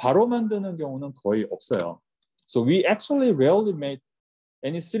이렇게 바로 만드는 경우는 거의 없어요. So we actually rarely make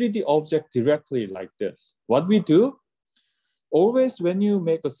any 3D object directly like this. What we do, always when you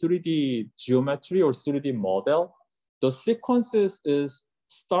make a 3D geometry or 3D model, the sequences is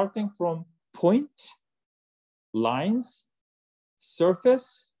starting from point, lines,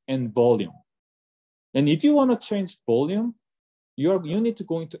 surface, and volume. And if you want to change volume, you need to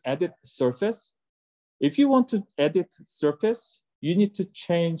go into edit surface. If you want to edit surface, you need to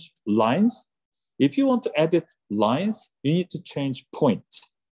change lines. If you want to edit lines, you need to change point.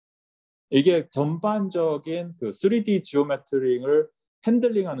 이게 전반적인 그 3D geometry를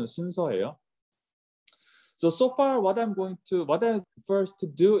핸들링하는 순서예요. So far, what I first to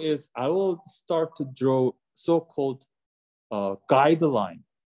do is I will start to draw so-called guideline.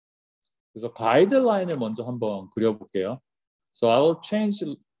 그래서 가이드라인을 먼저 한번 그려볼게요. So I will change.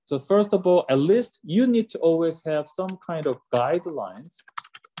 So first of all, at least you need to always have some kind of guidelines.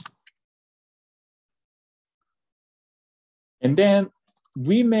 And then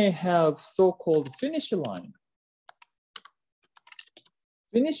we may have so-called finish line.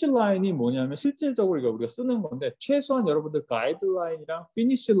 finish line이 뭐냐면 실질적으로 이거 우리가 쓰는 건데 최소한 여러분들 가이드라인이랑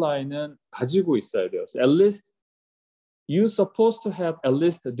finish line은 가지고 있어야 돼요. So at least you're supposed to have at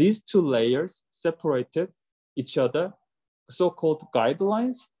least these two layers separated each other, so-called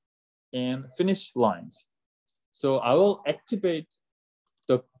guidelines and finish lines. So I will activate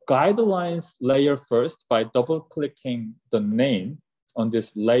the guidelines layer first by double-clicking the name on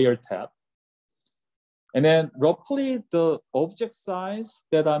this layer tab. And then roughly the object size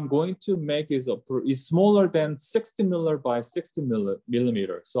that I'm going to make is smaller than 60 mm by 60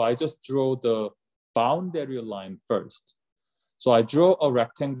 millimeter. So I just draw the boundary line first. So I draw a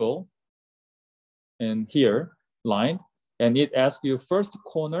rectangle in here, line, and it asks you first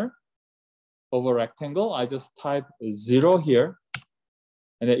corner of a rectangle. I just type 0 here,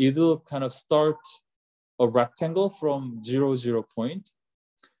 and then it will kind of start a rectangle from 0, 0 point.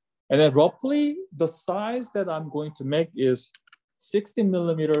 And then roughly the size that I'm going to make is 60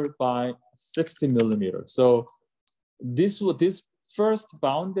 millimeter by 60 millimeter. So this first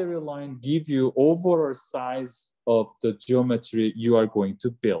boundary line give you overall size of the geometry you are going to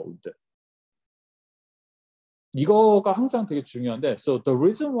build. 이거가 항상 되게 중요한데, so the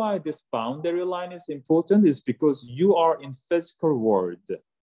reason why this boundary line is important is because you are in physical world.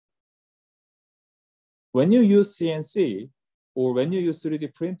 When you use CNC, or when you use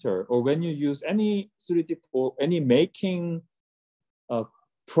 3D printer, or when you use any 3D or any making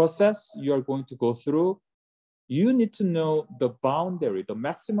process you are going to go through, you need to know the boundary, the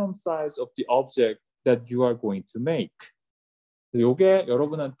maximum size of the object that you are going to make. 이게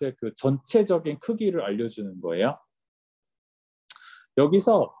여러분한테 그 전체적인 크기를 알려주는 거예요.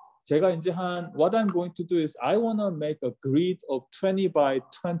 여기서 제가 이제 what I'm going to do is I want to make a grid of 20 by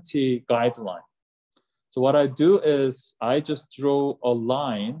 20 guideline. So what I do is I just draw a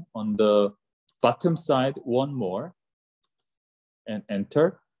line on the bottom side, one more, and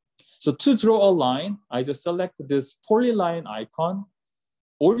enter. So to draw a line, I just select this polyline icon.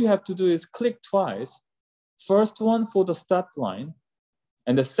 All you have to do is click twice. First one for the start line,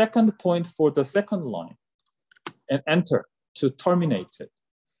 and the second point for the second line, and enter to terminate it.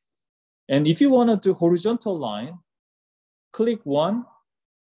 And if you want to do horizontal line, click one,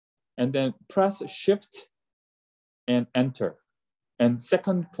 and then press shift and enter, and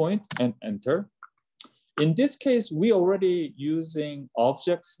second point and enter. In this case, we already using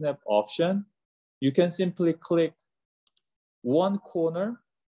object snap option. You can simply click one corner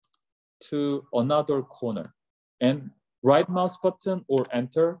to another corner and right mouse button or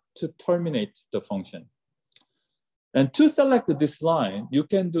enter to terminate the function. And to select this line, you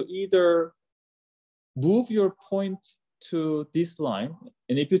can do either move your point to this line,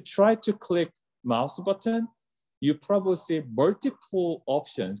 and if you try to click mouse button, you probably see multiple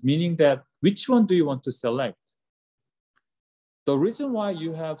options, meaning that which one do you want to select? The reason why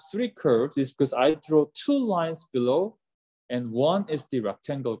you have 3 curves is because I draw 2 lines below, and one is the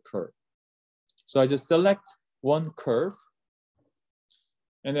rectangle curve. So I just select one curve.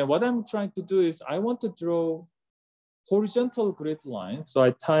 And then what I'm trying to do is I want to draw horizontal grid line. So I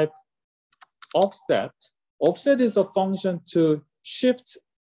type offset. Offset is a function to shift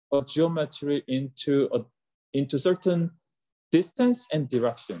a geometry into certain distance and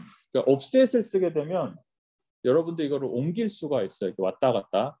direction. 그러니까 offset을 쓰게 되면 여러분들 이거를 옮길 수가 있어요. 이렇게 왔다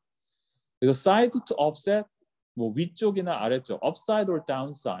갔다. 그래서 side to offset, 뭐 위쪽이나 아래쪽, upside or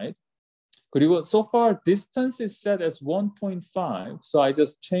downside. 그리고 so far distance is set as 1.5. So I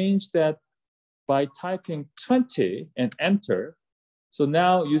just changed that by typing 20 and enter. So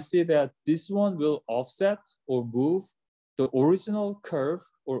now you see that this one will offset or move the original curve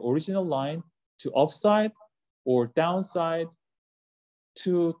or original line to upside or downside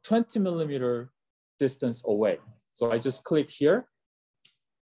to 20 millimeter distance away. So I just click here.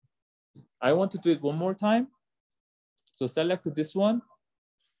 I want to do it one more time. So select this one.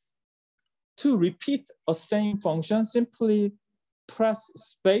 To repeat a same function, simply press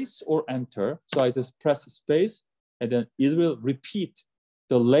space or enter. So I just press space, and then it will repeat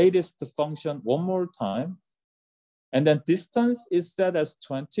the latest function one more time. And then distance is set as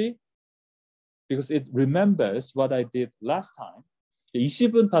 20 because it remembers what I did last time.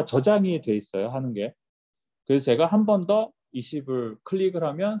 20은 다 저장이 돼 있어요, 하는 게. 그래서 제가 한 번 더 20을 클릭을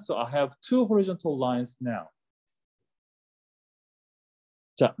하면 so I have two horizontal lines now.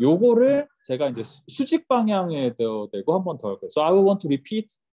 자, 요거를 제가 이제 수직 방향에 되고 한 번 더 할게요. So I will want to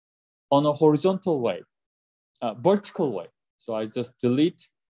repeat on a horizontal way, vertical way. So I just delete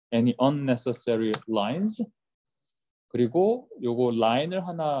any unnecessary lines. 그리고 요거 라인을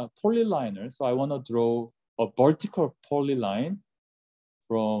하나 polyline을. So I want to draw a vertical polyline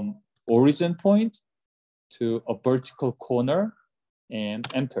from origin point to a vertical corner and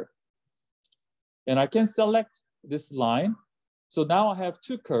enter. And I can select this line. So now I have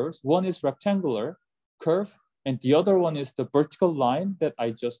two curves. One is rectangular curve, and the other one is the vertical line that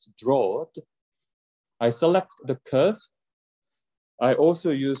I just drew. I select the curve. I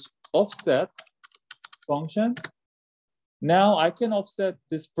also use offset function. Now I can offset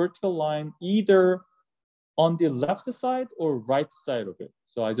this vertical line either on the left side or right side of it.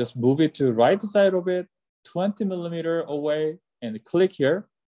 So I just move it to right side of it, 20 millimeter away, and click here.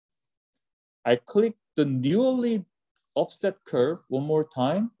 I click the newly offset curve one more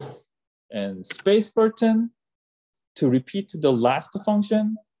time, and space button to repeat the last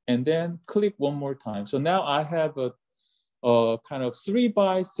function, and then click one more time. So now I have a kind of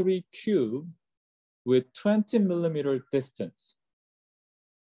 3x3 cube with 20 millimeter distance.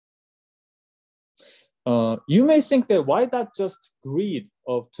 You may think that why not just grid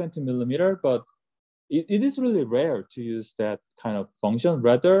of 20 millimeter, but it is really rare to use that kind of function.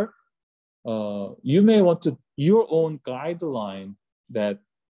 Rather, you may want to your own guideline that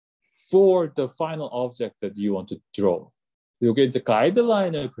for the final object that you want to draw. 이게 이제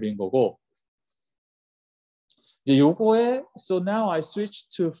가이드라인을 그린 거고, 이제 요거에 so now I switch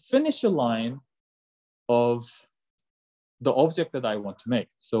to finish line of the object that I want to make.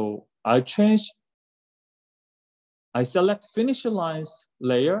 So I select finish lines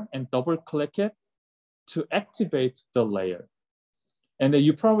layer and double click it to activate the layer. And then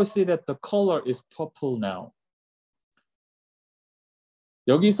you probably see that the color is purple now.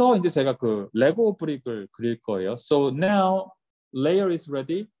 여기서 이제 제가 그 레고 브릭을 그릴 거예요. So now layer is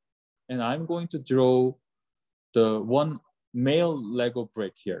ready, and I'm going to draw the one male Lego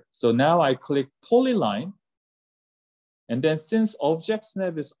brick here. So now I click polyline, and then since object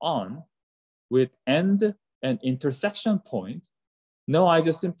snap is on with end and intersection point, now I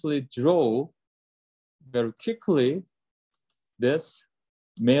just simply draw very quickly this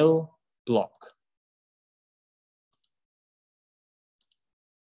male block.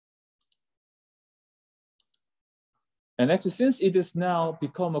 And actually, since it is now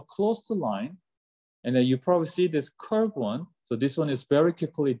become a closed line, and then you probably see this curved one. So this one is very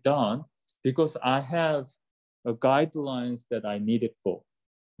quickly done because I have guidelines that I needed for.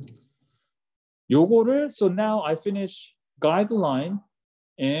 요거를, so now I finish guideline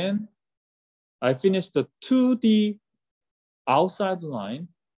and I finish the 2D outside line.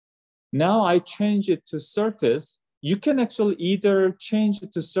 Now I change it to surface. You can actually either change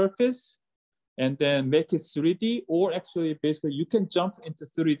it to surface and then make it 3D, or actually basically you can jump into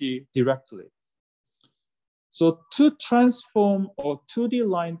 3D directly. So to transform a 2D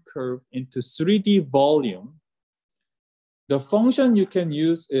line curve into 3D volume, the function you can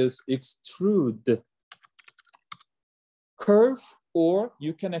use is extrude curve, or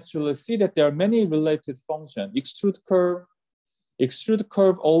you can actually see that there are many related functions. Extrude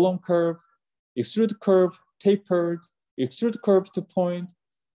curve, along curve, extrude curve, tapered, extrude curve to point,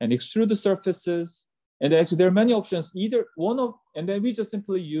 and extrude the surfaces. And actually there are many options, either one of, and then we just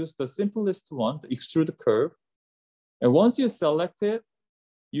simply use the simplest one, the extrude curve. And once you select it,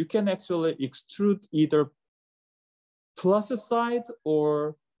 you can actually extrude either plus side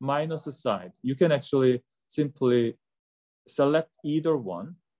or minus side. You can actually simply select either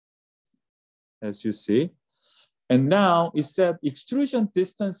one, as you see. And now it said extrusion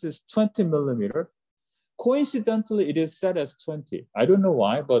distance is 20 millimeter. Coincidentally, it is set as 20. I don't know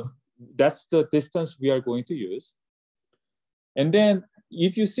why, but that's the distance we are going to use. And then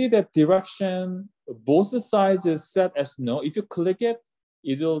if you see that direction, both sides is set as no. If you click it,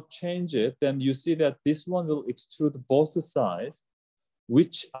 it will change it. Then you see that this one will extrude both sides,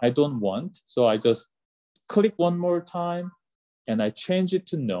 which I don't want. So I just click one more time and I change it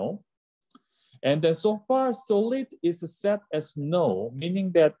to no. And then so far solid is set as no,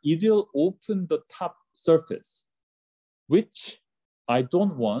 meaning that it will open the top surface, which I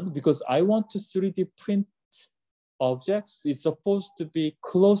don't want because I want to 3D print objects. It's supposed to be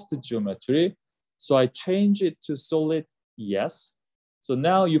closed geometry. So I change it to solid yes. So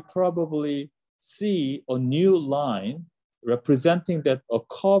now you probably see a new line representing that a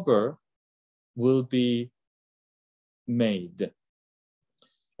cover will be made.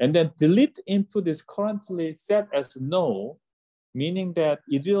 And then delete input is currently set as no, meaning that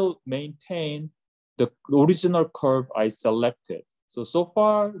it will maintain the original curve I selected. So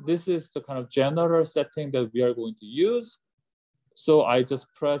far, this is the kind of general setting that we are going to use. So I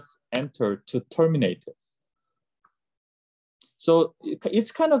just press enter to terminate it. So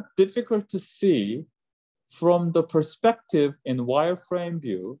it's kind of difficult to see from the perspective in wireframe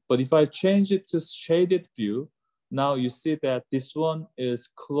view, but if I change it to shaded view, now you see that this one is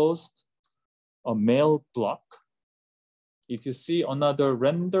closed a mail block. If you see another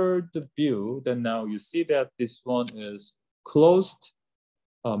rendered view, then now you see that this one is closed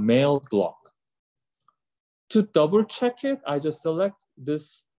a mail block. To double check it, I just select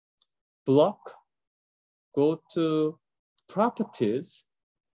this block, go to properties,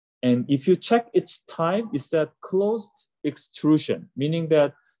 and if you check its type, it's that closed extrusion, meaning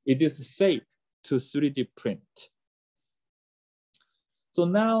that it is safe to 3D print. So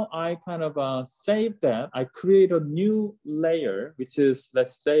now I kind of save that. I create a new layer, which is,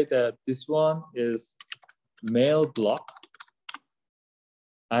 let's say that this one is mail block.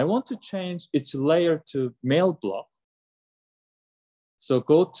 I want to change its layer to mail block. So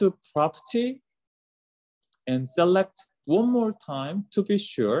go to property and select one more time to be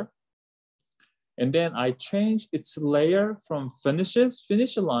sure. And then I change its layer from finish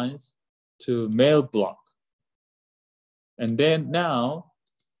lines to mail block. And then now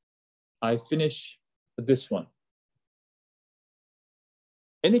I finish this one.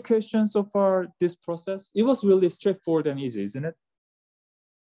 Any questions so far this process? It was really straightforward and easy, isn't it?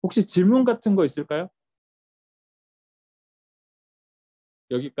 혹시 질문 같은 거 있을까요?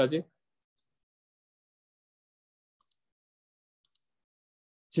 여기까지?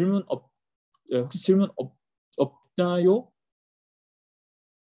 혹시 질문 없나요?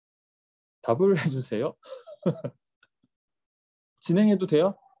 답을 해주세요. 진행해도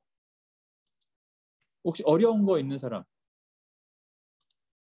돼요? 혹시 어려운 거 있는 사람?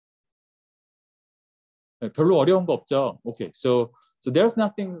 네, 별로 어려운 거 없죠? Okay, so there's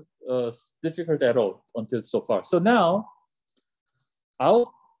nothing difficult at all until so far. So now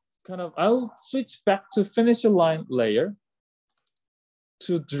I'll switch back to finish line layer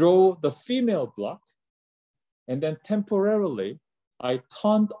to draw the female block, and then temporarily I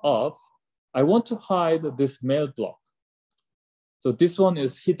turned off. I want to hide this male block. So this one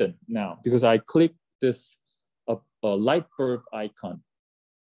is hidden now because I clicked this light bulb icon.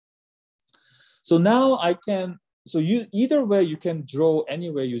 So now I can, either way you can draw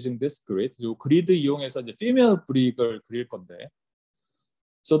anywhere using this grid. 이 그리드 이용해서 이제 female brick을 그릴 건데.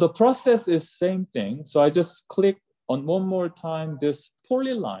 So the process is same thing. So I just click on one more time this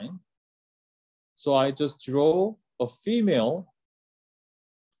polyline. So I just draw a female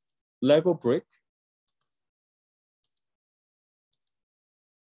Lego brick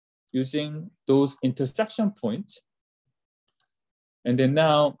using those intersection points. And then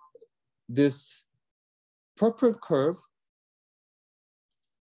now this purple curve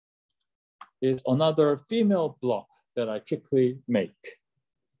is another female block that I quickly make.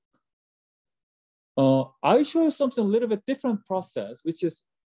 I'll show you something a little bit different process, which is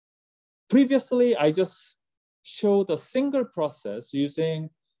previously I just showed a single process using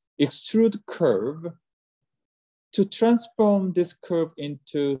extrude curve to transform this curve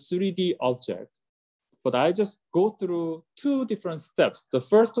into 3D object. But I just go through two different steps. The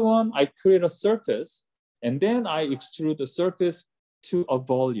first one, I create a surface, and then I extrude the surface to a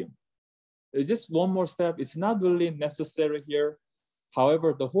volume. It's just one more step. It's not really necessary here.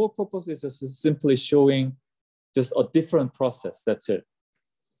 However, the whole purpose is just simply showing just a different process. That's it.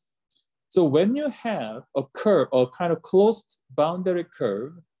 So when you have a curve, a kind of closed boundary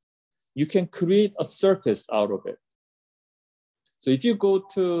curve, you can create a surface out of it. So if you go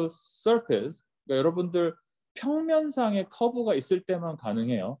to surface, 여러분들 평면상의 커브가 있을 때만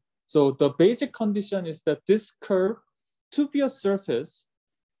가능해요. So the basic condition is that this curve, to be a surface,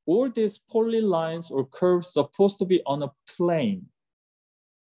 all these polylines or curves supposed to be on a plane.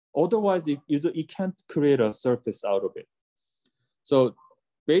 Otherwise, you can't create a surface out of it. So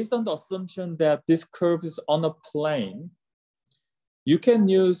based on the assumption that this curve is on a plane, you can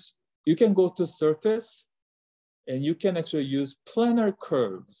go to surface and you can actually use planar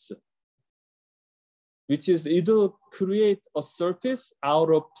curves, which is it'll create a surface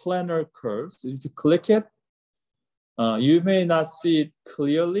out of planar curves. If you click it, you may not see it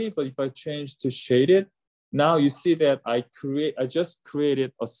clearly, but if I change to shaded, now you see that I just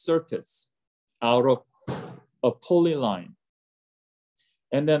created a surface out of a polyline.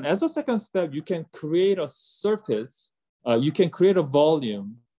 And then as a second step, you can create a surface, you can create a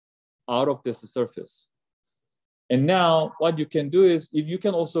volume out of this surface. And now what you can do is, if you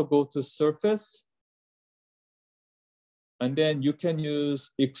can also go to surface, and then you can use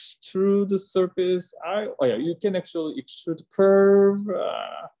extrude surface. Oh yeah, you can actually extrude curve,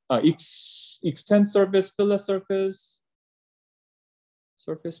 extend surface, fillet surface,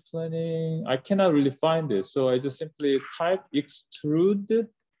 surface planning. I cannot really find this, so I just simply type extrude.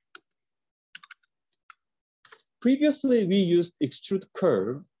 Previously, we used extrude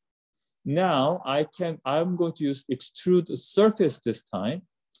curve. Now I'm going to use extrude surface this time.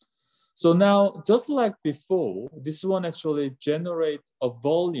 So now, just like before, this one actually generates a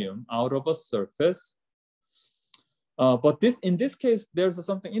volume out of a surface. But in this case, there's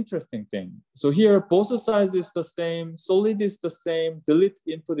something interesting thing. So here, both sides is the same, solid is the same, delete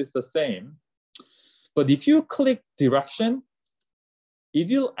input is the same. But if you click direction,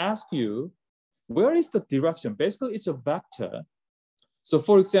 it will ask you, where is the direction? Basically, it's a vector. So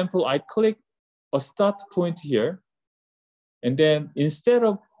for example, I click a start point here. And then instead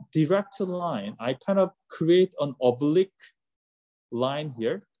of direct line, I kind of create an oblique line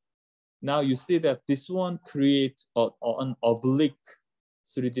here. Now you see that this one creates an oblique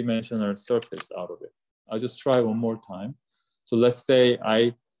three-dimensional surface out of it. I'll just try one more time. So let's say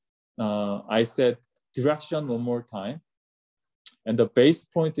I said direction one more time. And the base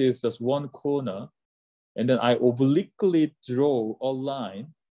point is just one corner. And then I obliquely draw a line.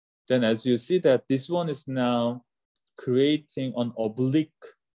 Then as you see that this one is now creating an oblique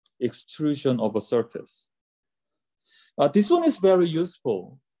extrusion of a surface. This one is very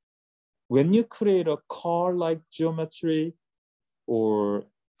useful. When you create a car-like geometry or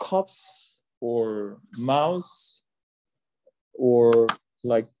cups or mouse or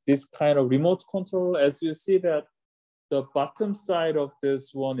like this kind of remote control, as you see that the bottom side of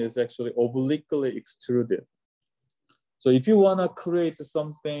this one is actually obliquely extruded. So if you want to create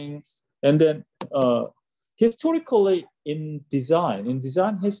something, and then historically in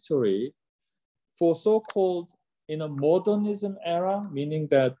design history, for so-called in a modernism era, meaning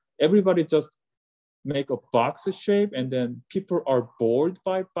that everybody just make a box shape and then people are bored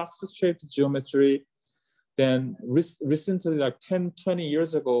by box-shaped geometry, then recently, like 10, 20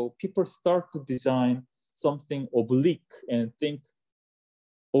 years ago, people start to design something oblique and think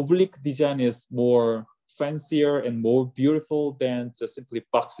oblique design is more fancier and more beautiful than just simply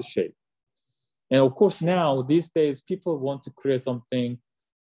box shape. And of course, now, these days, people want to create something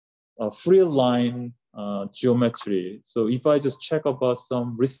free line geometry. So if I just check about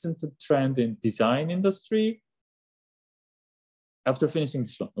some recent trend in design industry, after finishing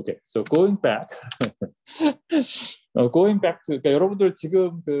this one, okay. So going back, going back to, 그러니까 여러분들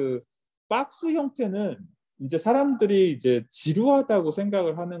지금 그 박스 형태는 이제 사람들이 이제 지루하다고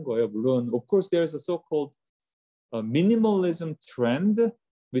생각을 하는 거예요. 물론, of course, there's a so-called minimalism trend,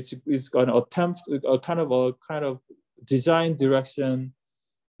 which is going to attempt a kind of design direction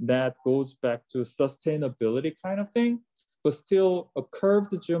that goes back to sustainability kind of thing, but still a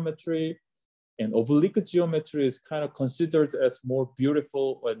curved geometry and oblique geometry is kind of considered as more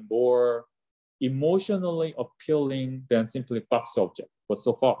beautiful and more emotionally appealing than simply box object. But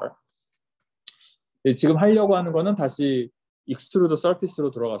so far, 지금 하려고 하는 거는 다시 extrude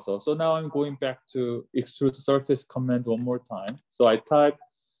surface로 들어가서. So now I'm going back to extrude surface command one more time. So I type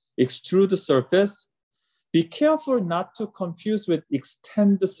extrude surface. Be careful not to confuse with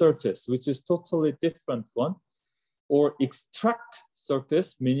extend the surface, which is totally different one, or extract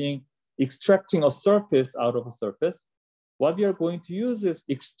surface, meaning extracting a surface out of a surface. What we are going to use is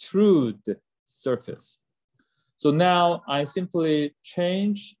extrude surface. So now I simply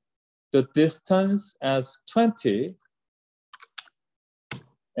change the distance as 20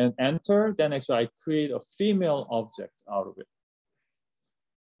 and enter, then actually I create a female object out of it.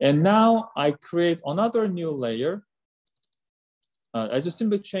 And now I create another new layer. I just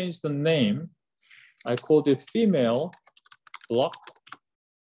simply changed the name. I called it female block.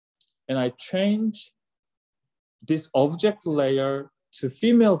 And I change this object layer to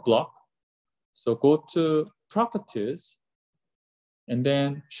female block. So go to properties and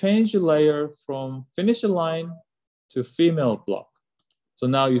then change the layer from finish line to female block. So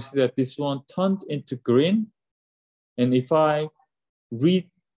now you see that this one turned into green. And if I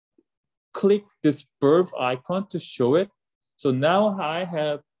click this bird icon to show it. So now I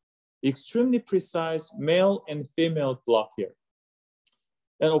have extremely precise male and female block here.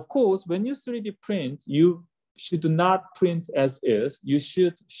 And of course, when you 3D print, you should not print as is. You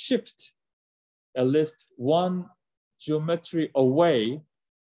should shift at least one geometry away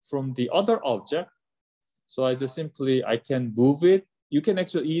from the other object. So I just simply, I can move it. You can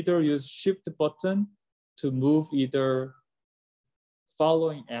actually either use shift button to move either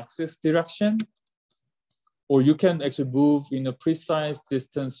following axis direction, or you can actually move in a precise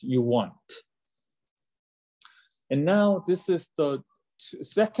distance you want. And now this is the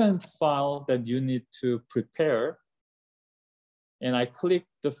second file that you need to prepare. And I click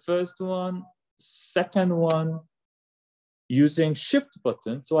the first one, second one, using Shift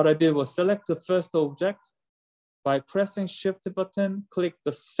button. So what I did was select the first object. By pressing Shift button, click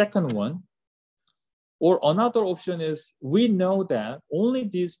the second one. Or another option is, we know that only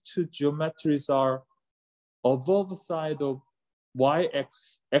these two geometries are above side of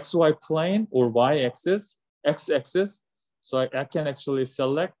xy plane or y-axis, x-axis. So I can actually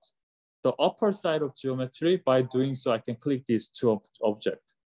select the upper side of geometry. By doing so, I can click these two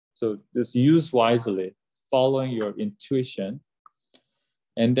objects. So just use wisely, following your intuition.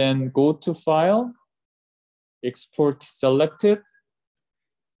 And then go to File, Export Selected,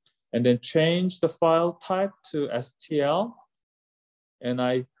 and then change the file type to STL. And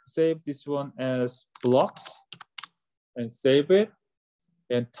I save this one as blocks and save it.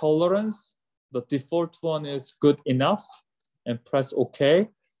 And tolerance, the default one is good enough, and press OK.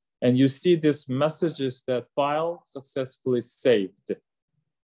 And you see this messages that file successfully saved.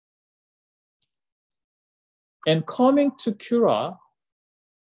 And coming to Cura,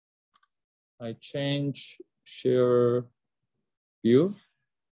 I change share view.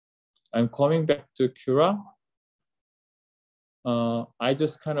 I'm coming back to Cura. I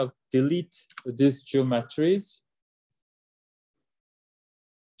just kind of delete these geometries.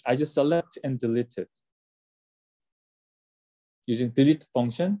 I just select and delete it using delete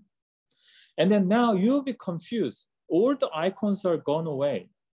function. And then now you'll be confused. All the icons are gone away.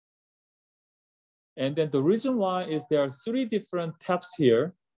 And then the reason why is there are three different tabs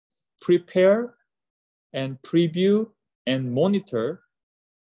here: prepare and preview and monitor.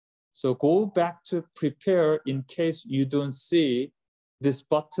 So go back to prepare in case you don't see this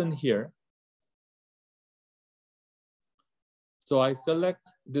button here. So I select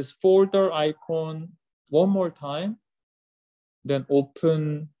this folder icon one more time, then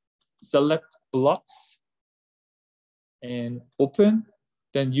open, select blocks and open.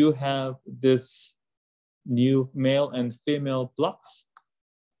 Then you have this new male and female blocks.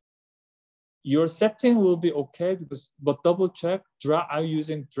 Your setting will be okay, but double check, I'm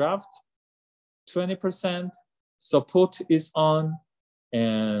using draft 20%, support is on,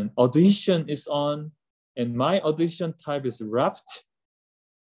 and adhesion is on, and my adhesion type is wrapped,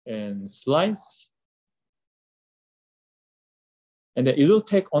 and slice. And then it will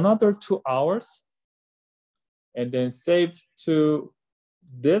take another 2 hours, and then save to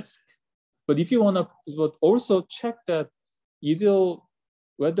disk. But if you want to also check that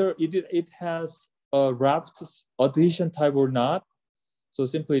whether it has a wrapped adhesion type or not. So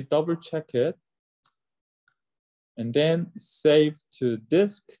simply double check it and then save to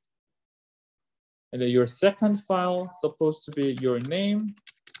disk. And then your second file supposed to be your name,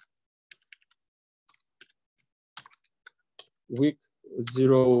 week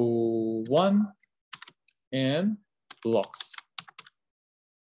 01, and blocks.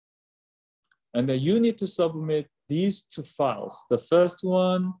 And then you need to submit these two files. The first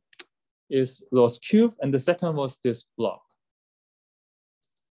one was cube, and the second was this block.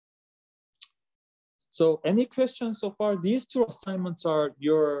 So any questions so far? These two assignments are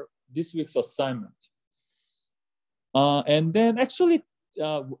this week's assignment. And then actually,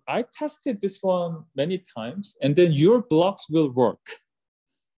 I tested this one many times, and then your blocks will work.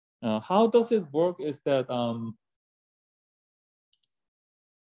 How does it work is that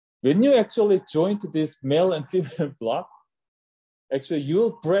when you actually join to this male and female block, actually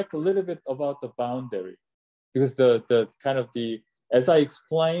you'll break a little bit about the boundary, because the kind of as I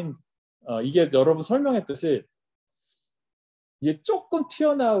explained, 이게 여러분 설명했듯이 이게 조금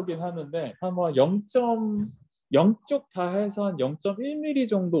튀어나오긴 하는데 아마 0.0쪽 다 해서 한 0.1mm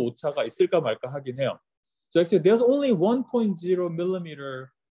정도 오차가 있을까 말까 하긴 해요. So actually there's only 1.0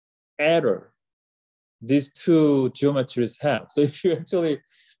 millimeter error these two geometries have. So if you actually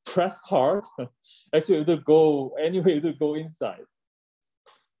press hard, actually it'll go anyway, it'll go inside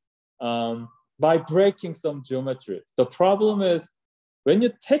by breaking some geometries. The problem is when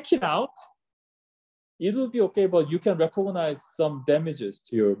you take it out, it'll be okay, but you can recognize some damages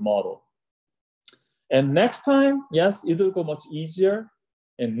to your model. And next time, yes, it'll go much easier.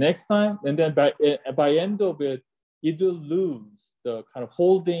 And next time, and then by end of it, it will lose the kind of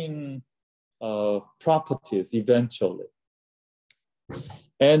holding properties eventually.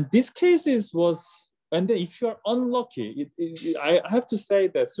 And this case and then if you're unlucky, I have to say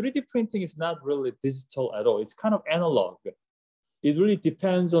that 3D printing is not really digital at all. It's kind of analog. It really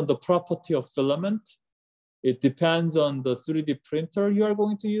depends on the property of filament. It depends on the 3D printer you are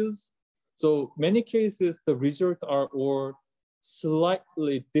going to use. So many cases, the results are all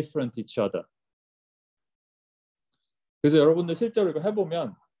slightly different each other. 그래서 여러분들 실제로 이거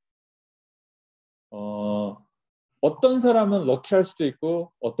해보면 어떤 사람은 럭키할 수도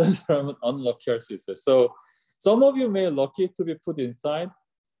있고 어떤 사람은 unlucky할 수 있어요. So some of you may lucky to be put inside.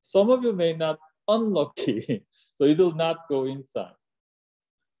 Some of you may not unlucky. So it will not go inside.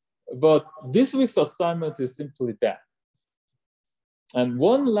 But this week's assignment is simply that. And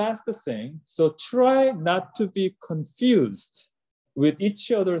one last thing, so try not to be confused with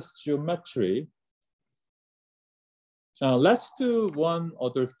each other's geometry. Let's do one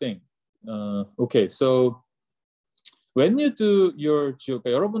other thing. Okay, so when you do your 그러니까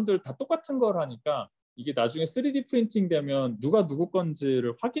여러분들 다 똑같은 걸 하니까 이게 나중에 3D 프린팅 되면 누가 누구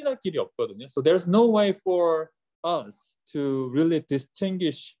건지를 확인할 길이 없거든요. So there's no way for us to really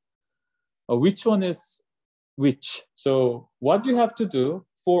distinguish which one is which. So what you have to do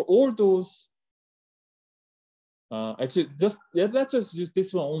for all those, actually, let's just use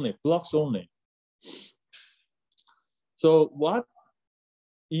this one only, blocks only. So what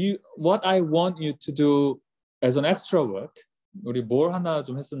I want you to do as an extra work, 우리 뭘 하나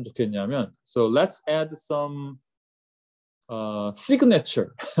좀 했으면 좋겠냐면, so let's add some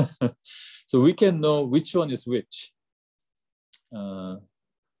signature, so we can know which one is which.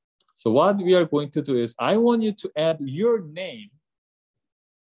 So what we are going to do is, I want you to add your name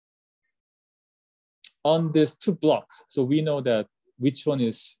on these two blocks, so we know that which one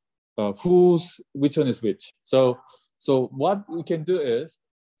is which one is which. So what you can do is,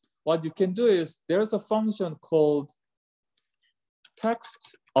 there's a function called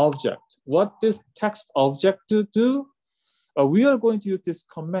text object. What this text object to do, we are going to use this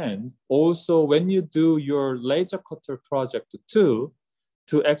command also when you do your laser cutter project too,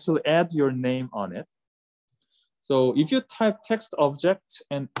 to actually add your name on it. So if you type text object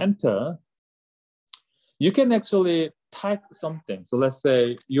and enter, you can actually type something. So let's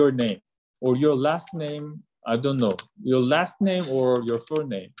say your name or your last name, I don't know, your last name or your full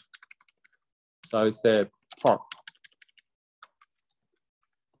name. So I said Park.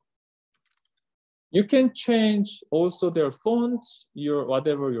 You can change also their font,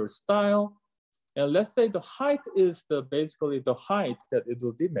 whatever your style. And let's say the height is basically the height that it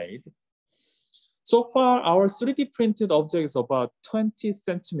will be made. So far, our 3D printed object is about 20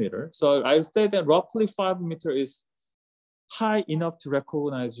 centimeters. So I would say that roughly 5 meters is high enough to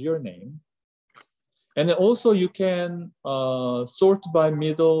recognize your name. And then also you can sort by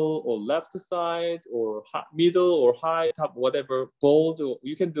middle or left side or middle or high, top, whatever, bold.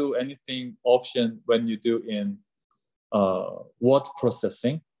 You can do anything option when you do in word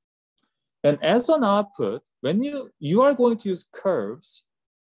processing. And as an output, when you are going to use curves,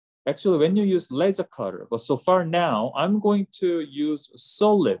 actually when you use laser cutter, but so far now, I'm going to use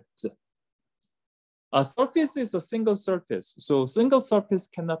solid. A surface is a single surface. So single surface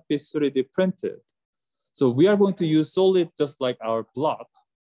cannot be 3D printed. So we are going to use solid just like our block.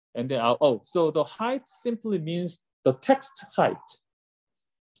 And then, so the height simply means the text height.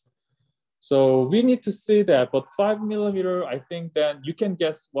 So we need to see that, but 5 millimeter, I think then you can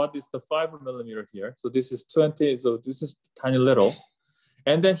guess what is the 5 millimeter here. So this is 20, so this is tiny little.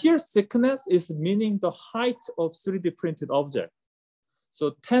 And then here thickness is meaning the height of 3D printed object.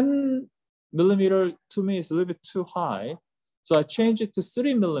 So 10 millimeter to me is a little bit too high. So I change it to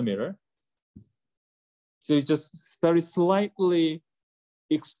 3 millimeter. So it just very slightly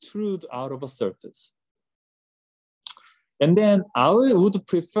extrude out of a surface. And then I would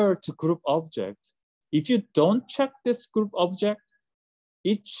prefer to group object. If you don't check this group object,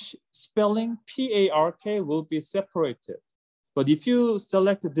 each spelling P-A-R-K will be separated. But if you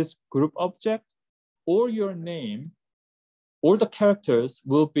select this group object or your name, all the characters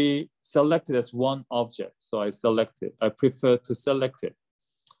will be selected as one object. So I select it. I prefer to select it.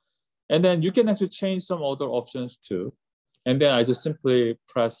 And then you can actually change some other options too. And then I just simply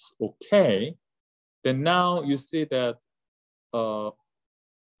press OK. Then now you see that 5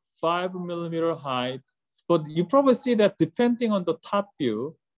 millimeter height, but you probably see that depending on the top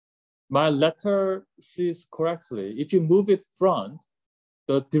view, my letter sees correctly. If you move it front,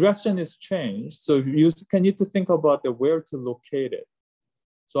 the direction is changed. So you can need to think about where to locate it.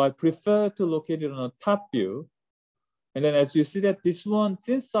 So I prefer to locate it on a top view. And then as you see that this one,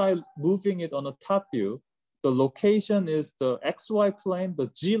 since I'm moving it on the top view, the location is the XY plane, the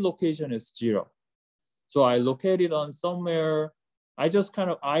G location is 0. So I locate it on somewhere, I just kind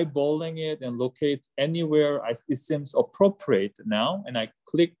of eyeballing it and locate anywhere it seems appropriate now, and I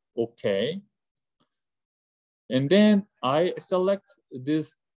click OK. And then I select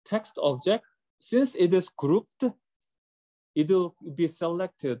this text object. Since it is grouped, it will be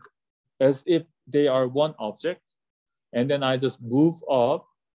selected as if they are one object, and then I just move up.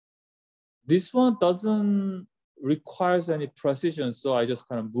 This one doesn't requires any precision, so I just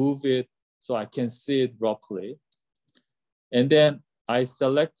kind of move it so I can see it roughly. And then I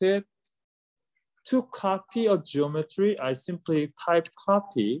select it. To copy a geometry, I simply type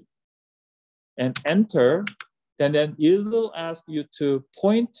copy and enter, and then it will ask you to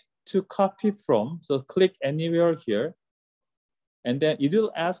point to copy from. So click anywhere here, and then it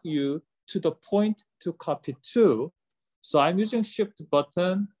will ask you to the point to copy to. So I'm using Shift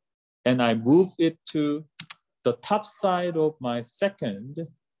button, and I move it to the top side of my second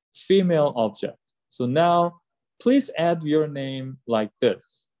female object. So now please add your name like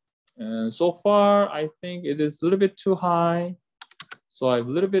this. And so far, I think it is a little bit too high. So I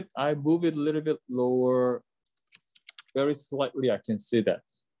move it a little bit lower, very slightly, I can see that.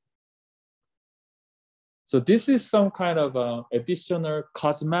 So this is some kind of additional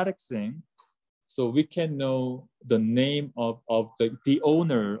cosmetic thing. So we can know the name of the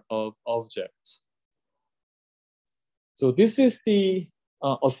owner of object. So this is the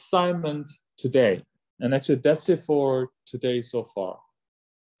assignment today. And actually that's it for today so far.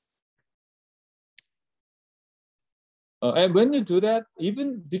 And when you do that,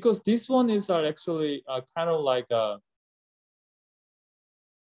 even because this one is actually kind of like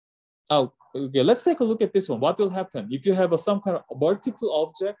okay, let's take a look at this one. What will happen if you have some kind of multiple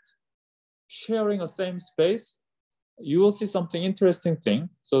object sharing a same space? You will see something interesting thing.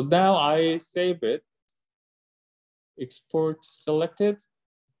 So now I save it, export selected.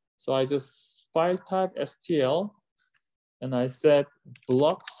 So I just file type STL, and I set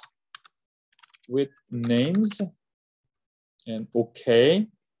blocks with names. And OK,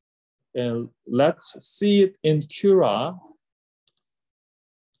 and let's see it in Cura.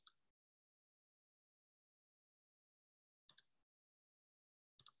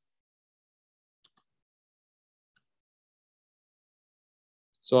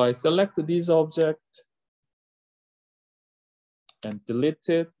 So I select this object and delete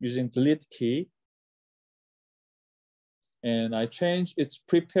it using delete key. And I change its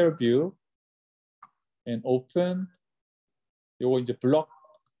prepare view and open. 요거 이제 block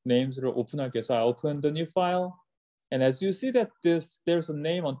names를 오픈하기 위해서 I open the new file. And as you see that there's a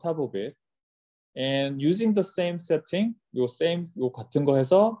name on top of it. And using the same setting, 요 같은 거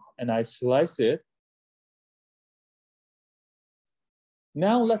해서, and I slice it.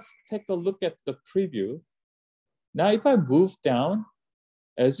 Now let's take a look at the preview. Now if I move down,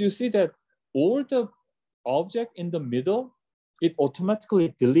 as you see that all the object in the middle, it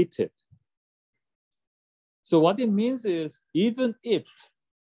automatically deleted. So what it means is even if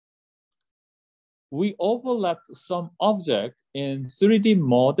we overlap some object in 3D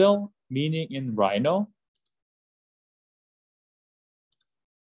model, meaning in Rhino,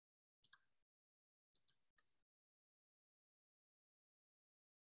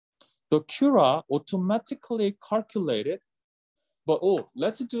 the Cura automatically calculated, but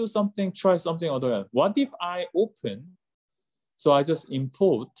let's do something, try something other. What if I open, so I just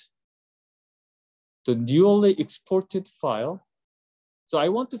import the newly exported file. So I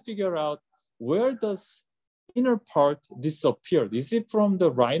want to figure out where does inner part disappear? Is it from the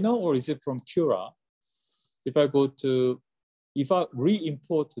Rhino or is it from Cura? If I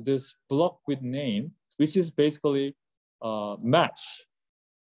re-import this block with name, which is basically match,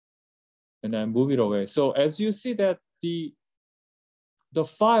 and then move it away. So as you see that the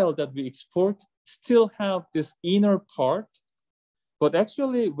file that we export still have this inner part, but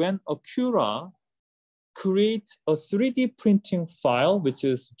actually when a Cura create a 3D printing file, which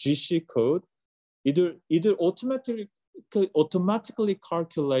is GC code, either automatically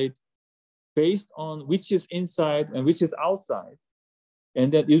calculate based on which is inside and which is outside,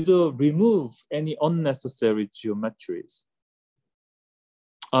 and then it will remove any unnecessary geometries.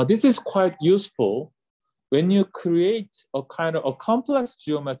 This is quite useful when you create a kind of a complex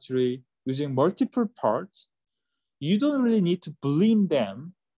geometry using multiple parts. You don't really need to blend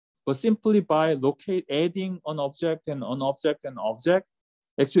them, but simply by adding an object and an object and object,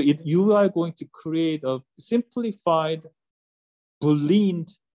 actually you are going to create a simplified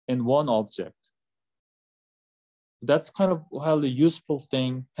blend in one object. That's kind of a highly useful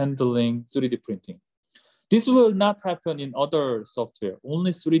thing handling 3D printing. This will not happen in other software.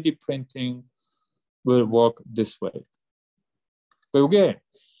 Only 3D printing will work this way. 이게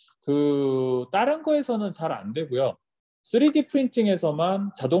다른 거에서는 잘 안 되고요. 3D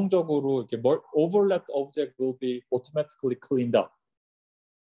printing에서만 자동적으로 이렇게 overlapped object will be automatically cleaned up,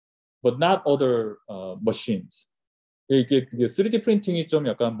 but not other machines. 이게 3D printing이 좀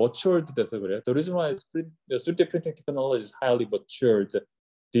약간 matured 돼서 그래요. The reason why 3D printing technology is highly matured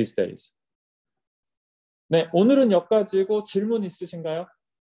these days. 네, 오늘은 여기까지고 질문 있으신가요?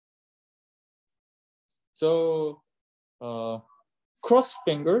 So, cross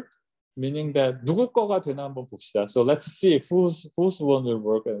finger, meaning that 누구 거가 되나 한번 봅시다. So let's see whose one will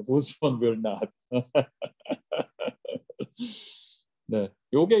work and whose one will not. 네,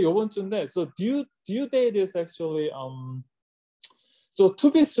 요게 요번 주인데, so due date is actually so to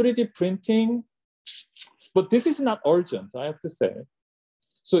be 3D printing, but this is not urgent, I have to say.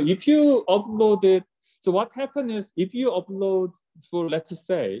 So if you upload it, so what happens is if you upload, for let's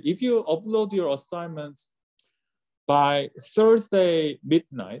say, if you upload your assignments by Thursday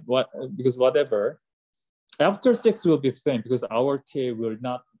midnight, because whatever, after 6 will be the same because our TA will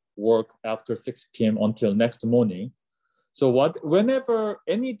not work after 6 p.m. until next morning. So whenever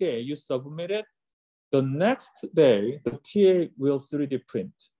any day you submit it, the next day the TA will 3D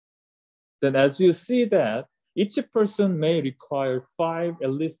print. Then as you see that, each person may require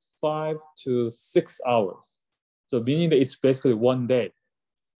at least 5 to 6 hours. So meaning that it's basically one day.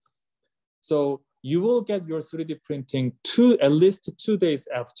 So you will get your 3D printing at least 2 days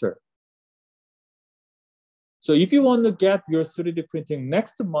after. So if you want to get your 3D printing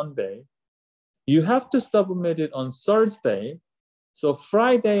next Monday, you have to submit it on Thursday. So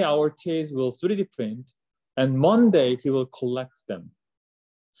Friday, our TAs will 3D print, and Monday, he will collect them.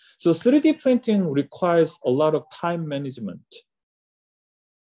 So 3D printing requires a lot of time management.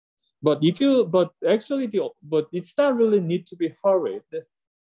 But it's not really need to be hurried.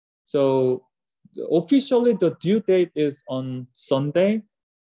 So officially the due date is on Sunday.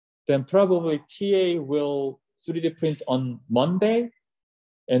 Then probably TA will 3D print on Monday,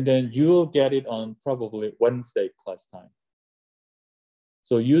 and then you will get it on probably Wednesday class time.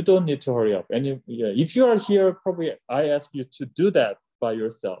 So you don't need to hurry up. And if you are here, probably I ask you to do that by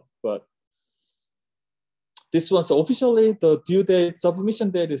yourself. But this one, so officially the due date, submission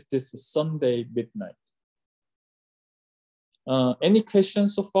date is this Sunday midnight. Any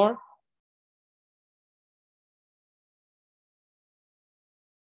questions so far?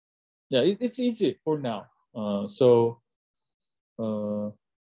 Yeah, it's easy for now.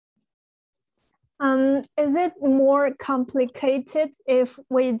 Is it more complicated if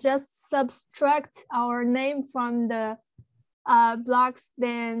we just subtract our name from the blocks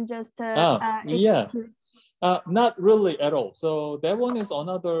than just yeah. Not really at all. So that one is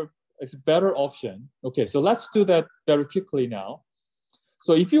it's better option. Okay, so let's do that very quickly now.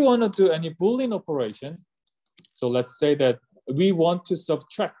 So if you want to do any Boolean operation, so let's say that we want to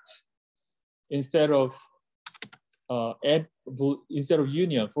subtract instead of instead of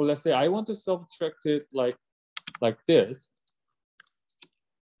union. For let's say I want to subtract it like this.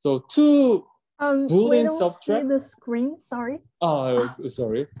 So two Boolean subtract. See the screen. Sorry. Oh,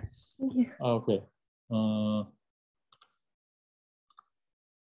 sorry. Yeah. Okay.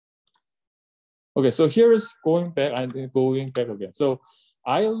 Okay, so here is going back and going back again. So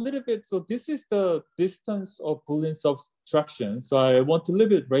so this is the distance of Boolean subtraction. So I want to a little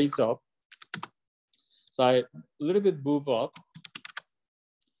bit raise up. So I a little bit move up.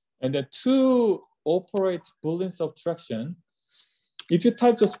 And then to operate Boolean subtraction, if you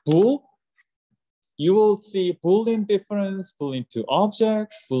type just bool, you will see Boolean difference, Boolean to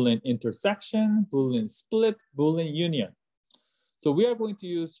object, Boolean intersection, Boolean split, Boolean union. So we are going to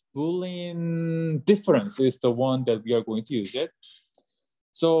use Boolean difference is the one that we are going to use it.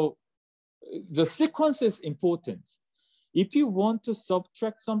 So the sequence is important. If you want to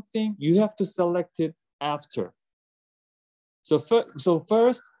subtract something, you have to select it after. So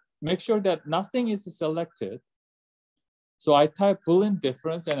first, make sure that nothing is selected. So I type Boolean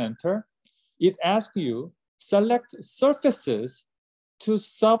difference and enter. It asks you select surfaces to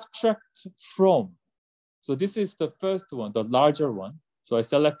subtract from. So this is the first one, the larger one. So I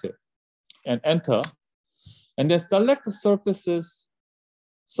select it and enter. And then select the surfaces,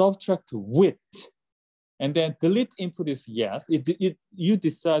 subtract with. And then delete input is yes. You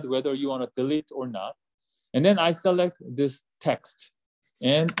decide whether you want to delete or not. And then I select this text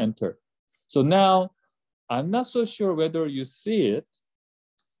and enter. So now I'm not so sure whether you see it,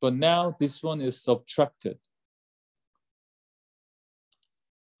 but now this one is subtracted.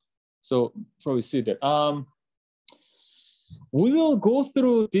 So probably see that. We will go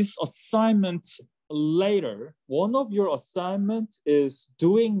through this assignment later. One of your assignments is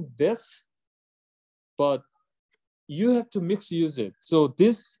doing this, but you have to mix use it. So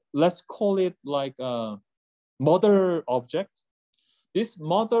this, let's call it like a mother object. This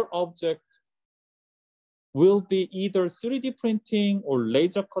mother object will be either 3D printing or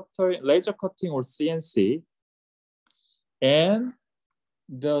laser cutting or CNC. And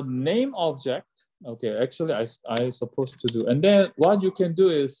the name object Okay, actually, I supposed to do, and then what you can do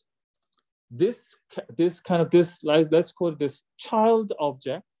is this like let's call this child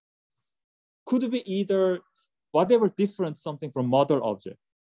object could be either whatever different something from mother object.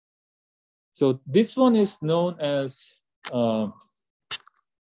 So this one is known as so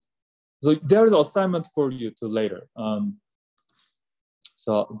there is assignment for you to later.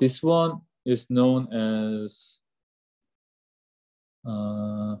 So this one is known as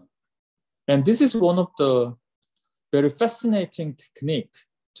and this is one of the very fascinating technique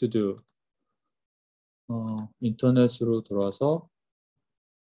to do. 인터넷으로 돌아서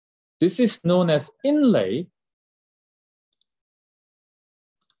this is known as inlay.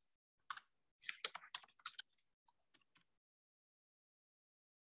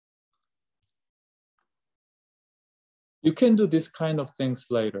 You can do this kind of things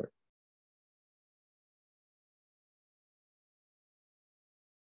later.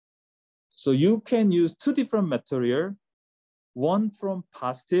 So you can use two different material, one from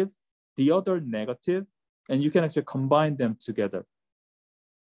positive, the other negative, and you can actually combine them together.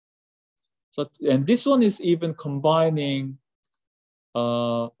 So, and this one is even combining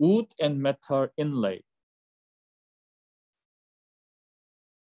wood and metal inlay.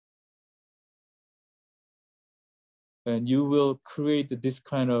 And you will create this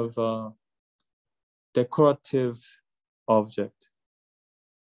kind of decorative object.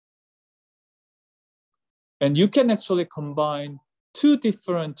 And you can actually combine two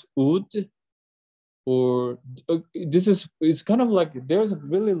different wood, or it's kind of like there's a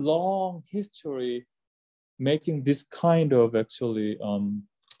really long history making this kind of actually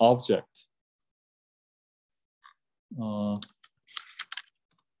object. And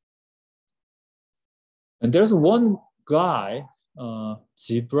there's one guy,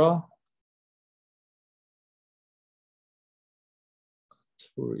 zebra.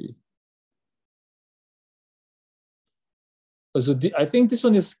 Sorry. So I think this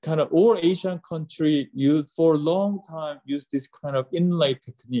one is kind of all Asian country used for a long time use this kind of inlay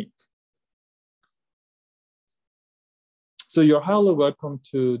technique. So you're highly welcome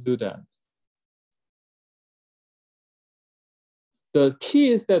to do that. The key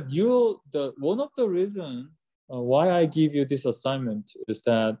is that one of the reasons why I give you this assignment is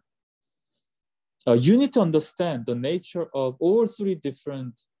that you need to understand the nature of all three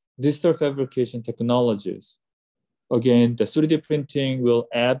different digital fabrication technologies. Again, the 3D printing will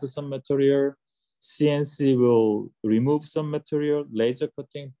add some material, CNC will remove some material, laser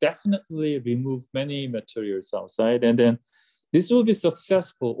cutting definitely remove many materials outside, and then this will be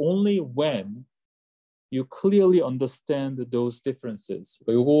successful only when you clearly understand those differences.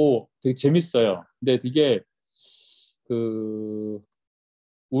 이거 되게 재밌어요. 근데 되게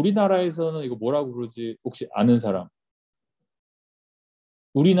우리나라에서는 이거 뭐라고 그러지? 혹시 아는 사람?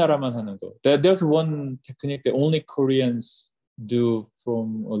 우리나라만 하는 거. There's one technique that only Koreans do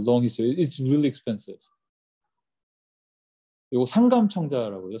from a long history. It's really expensive. 이거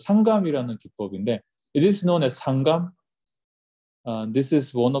상감청자라고 해요. 상감이라는 기법인데, it is known as 상감. This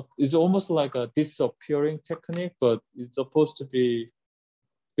is it's almost like a disappearing technique, but it's supposed to be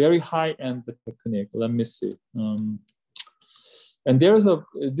very high-end technique. Let me see. And this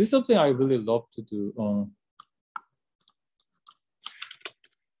is something I really love to do.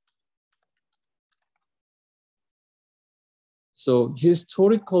 So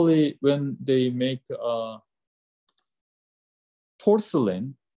historically, when they make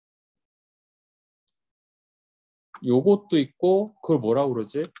porcelain, 요것도 있고 그걸 뭐라고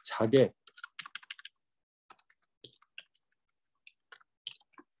그러지? 자개.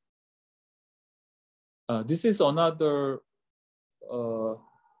 This is another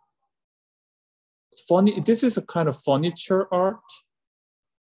this is a kind of furniture art.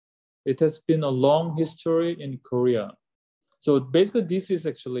 It has been a long history in Korea. So basically this is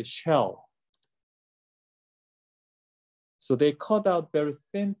actually shell. So they cut out very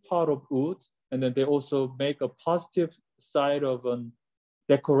thin part of wood, and then they also make a positive side of a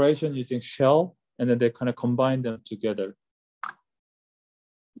decoration using shell, and then they kind of combine them together.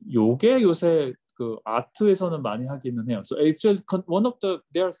 요게 요새 그 아트에서는 많이 하기는 해요. So actually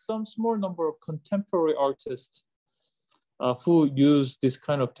there are some small number of contemporary artists who use this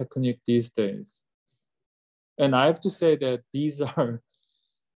kind of technique these days. And I have to say that these are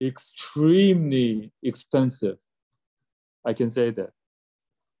extremely expensive. I can say that.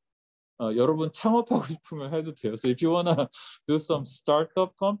 여러분 창업하고 싶으면 해도 돼요. So if you want to do some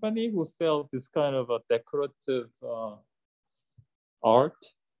startup company who sell this kind of a decorative art,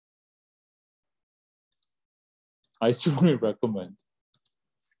 I strongly recommend.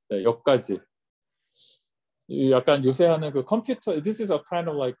 네, 여기까지. 약간 요새 하는 그 컴퓨터, this is a kind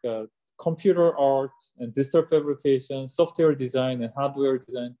of like a computer art and digital fabrication, software design and hardware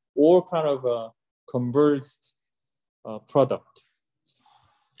design, all kind of converged product.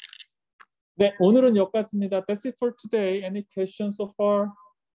 네, 오늘은 여기까지입니다. That's it for today. Any questions so far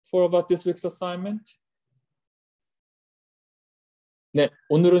for about this week's assignment? 네,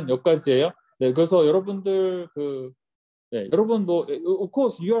 오늘은 여기까지예요. 네, 그래서 여러분들 네, 여러분 of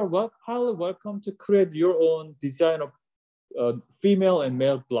course you are highly welcome to create your own design of female and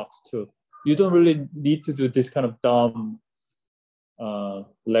male blocks too. You don't really need to do this kind of dumb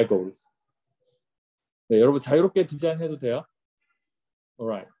Legos. 네, 여러분 자유롭게 디자인해도 돼요.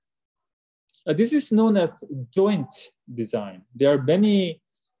 Alright. This is known as joint design. There are many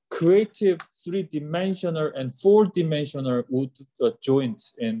creative 3-dimensional and 4-dimensional wood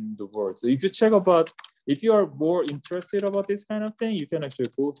joints in the world. So if you check about, if you are more interested about this kind of thing, you can actually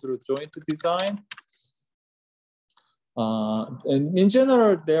go through joint design. And in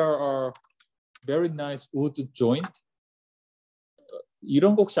general, there are very nice wood joint.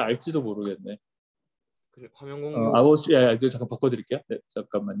 이런 거 혹시 알지도 모르겠네. 화면 공유. 이거 잠깐 바꿔드릴게요. 네,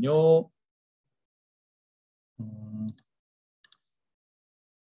 잠깐만요.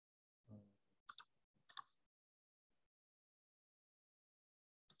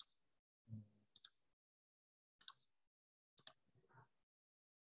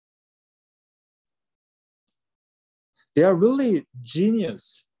 They are really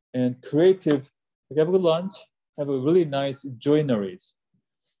genius and creative. Have a good lunch. Have a really nice joineries.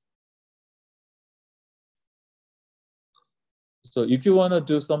 So if you want to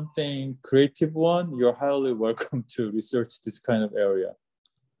do something creative one, you're highly welcome to research this kind of area.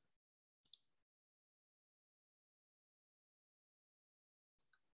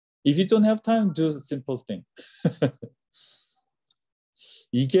 If you don't have time, do a simple thing.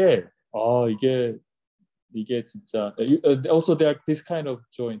 이게 진짜. Also, there are this kind of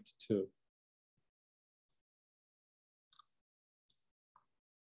joint too.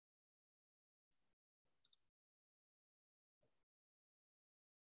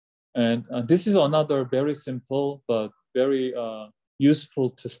 And this is another very simple but very useful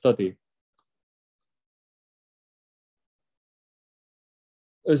to study.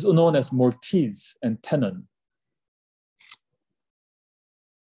 It's known as mortise and tenon.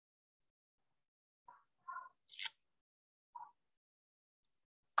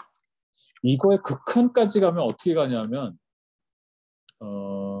 이거의 극한까지 가면 어떻게 가냐면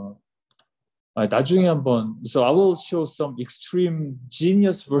나중에 한번. So I will show some extreme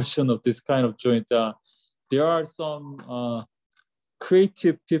genius version of this kind of joint. There are some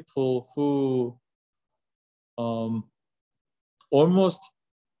creative people who almost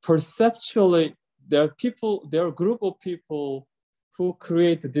perceptually, there are a group of people who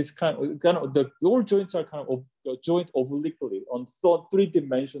create this kind of the all joints are kind of joint obliquely on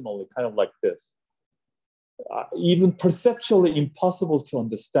 3-dimensionally, kind of like this. Even perceptually impossible to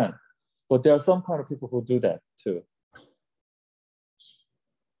understand. But there are some kind of people who do that too.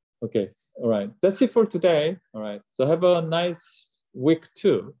 Okay, all right. That's it for today. All right. So have a nice week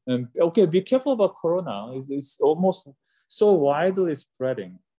too. And okay, be careful about Corona. It's almost so widely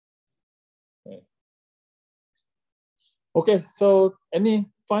spreading. Okay. Okay. So any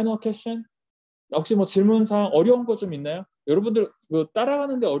final question? 혹시 뭐 질문사항 어려운 거 좀 있나요? 여러분들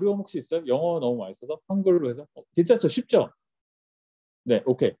따라가는데 어려움 혹시 있어요? 영어 너무 많이 써서 한글로 해서 괜찮죠? 쉽죠? 네,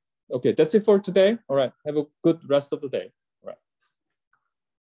 오케이. Okay, that's it for today. All right, have a good rest of the day. All right.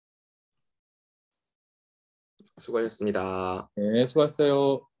 수고하셨습니다. 네,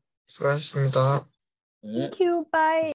 수고하셨어요. 수고하셨습니다. 네. Thank you. Bye.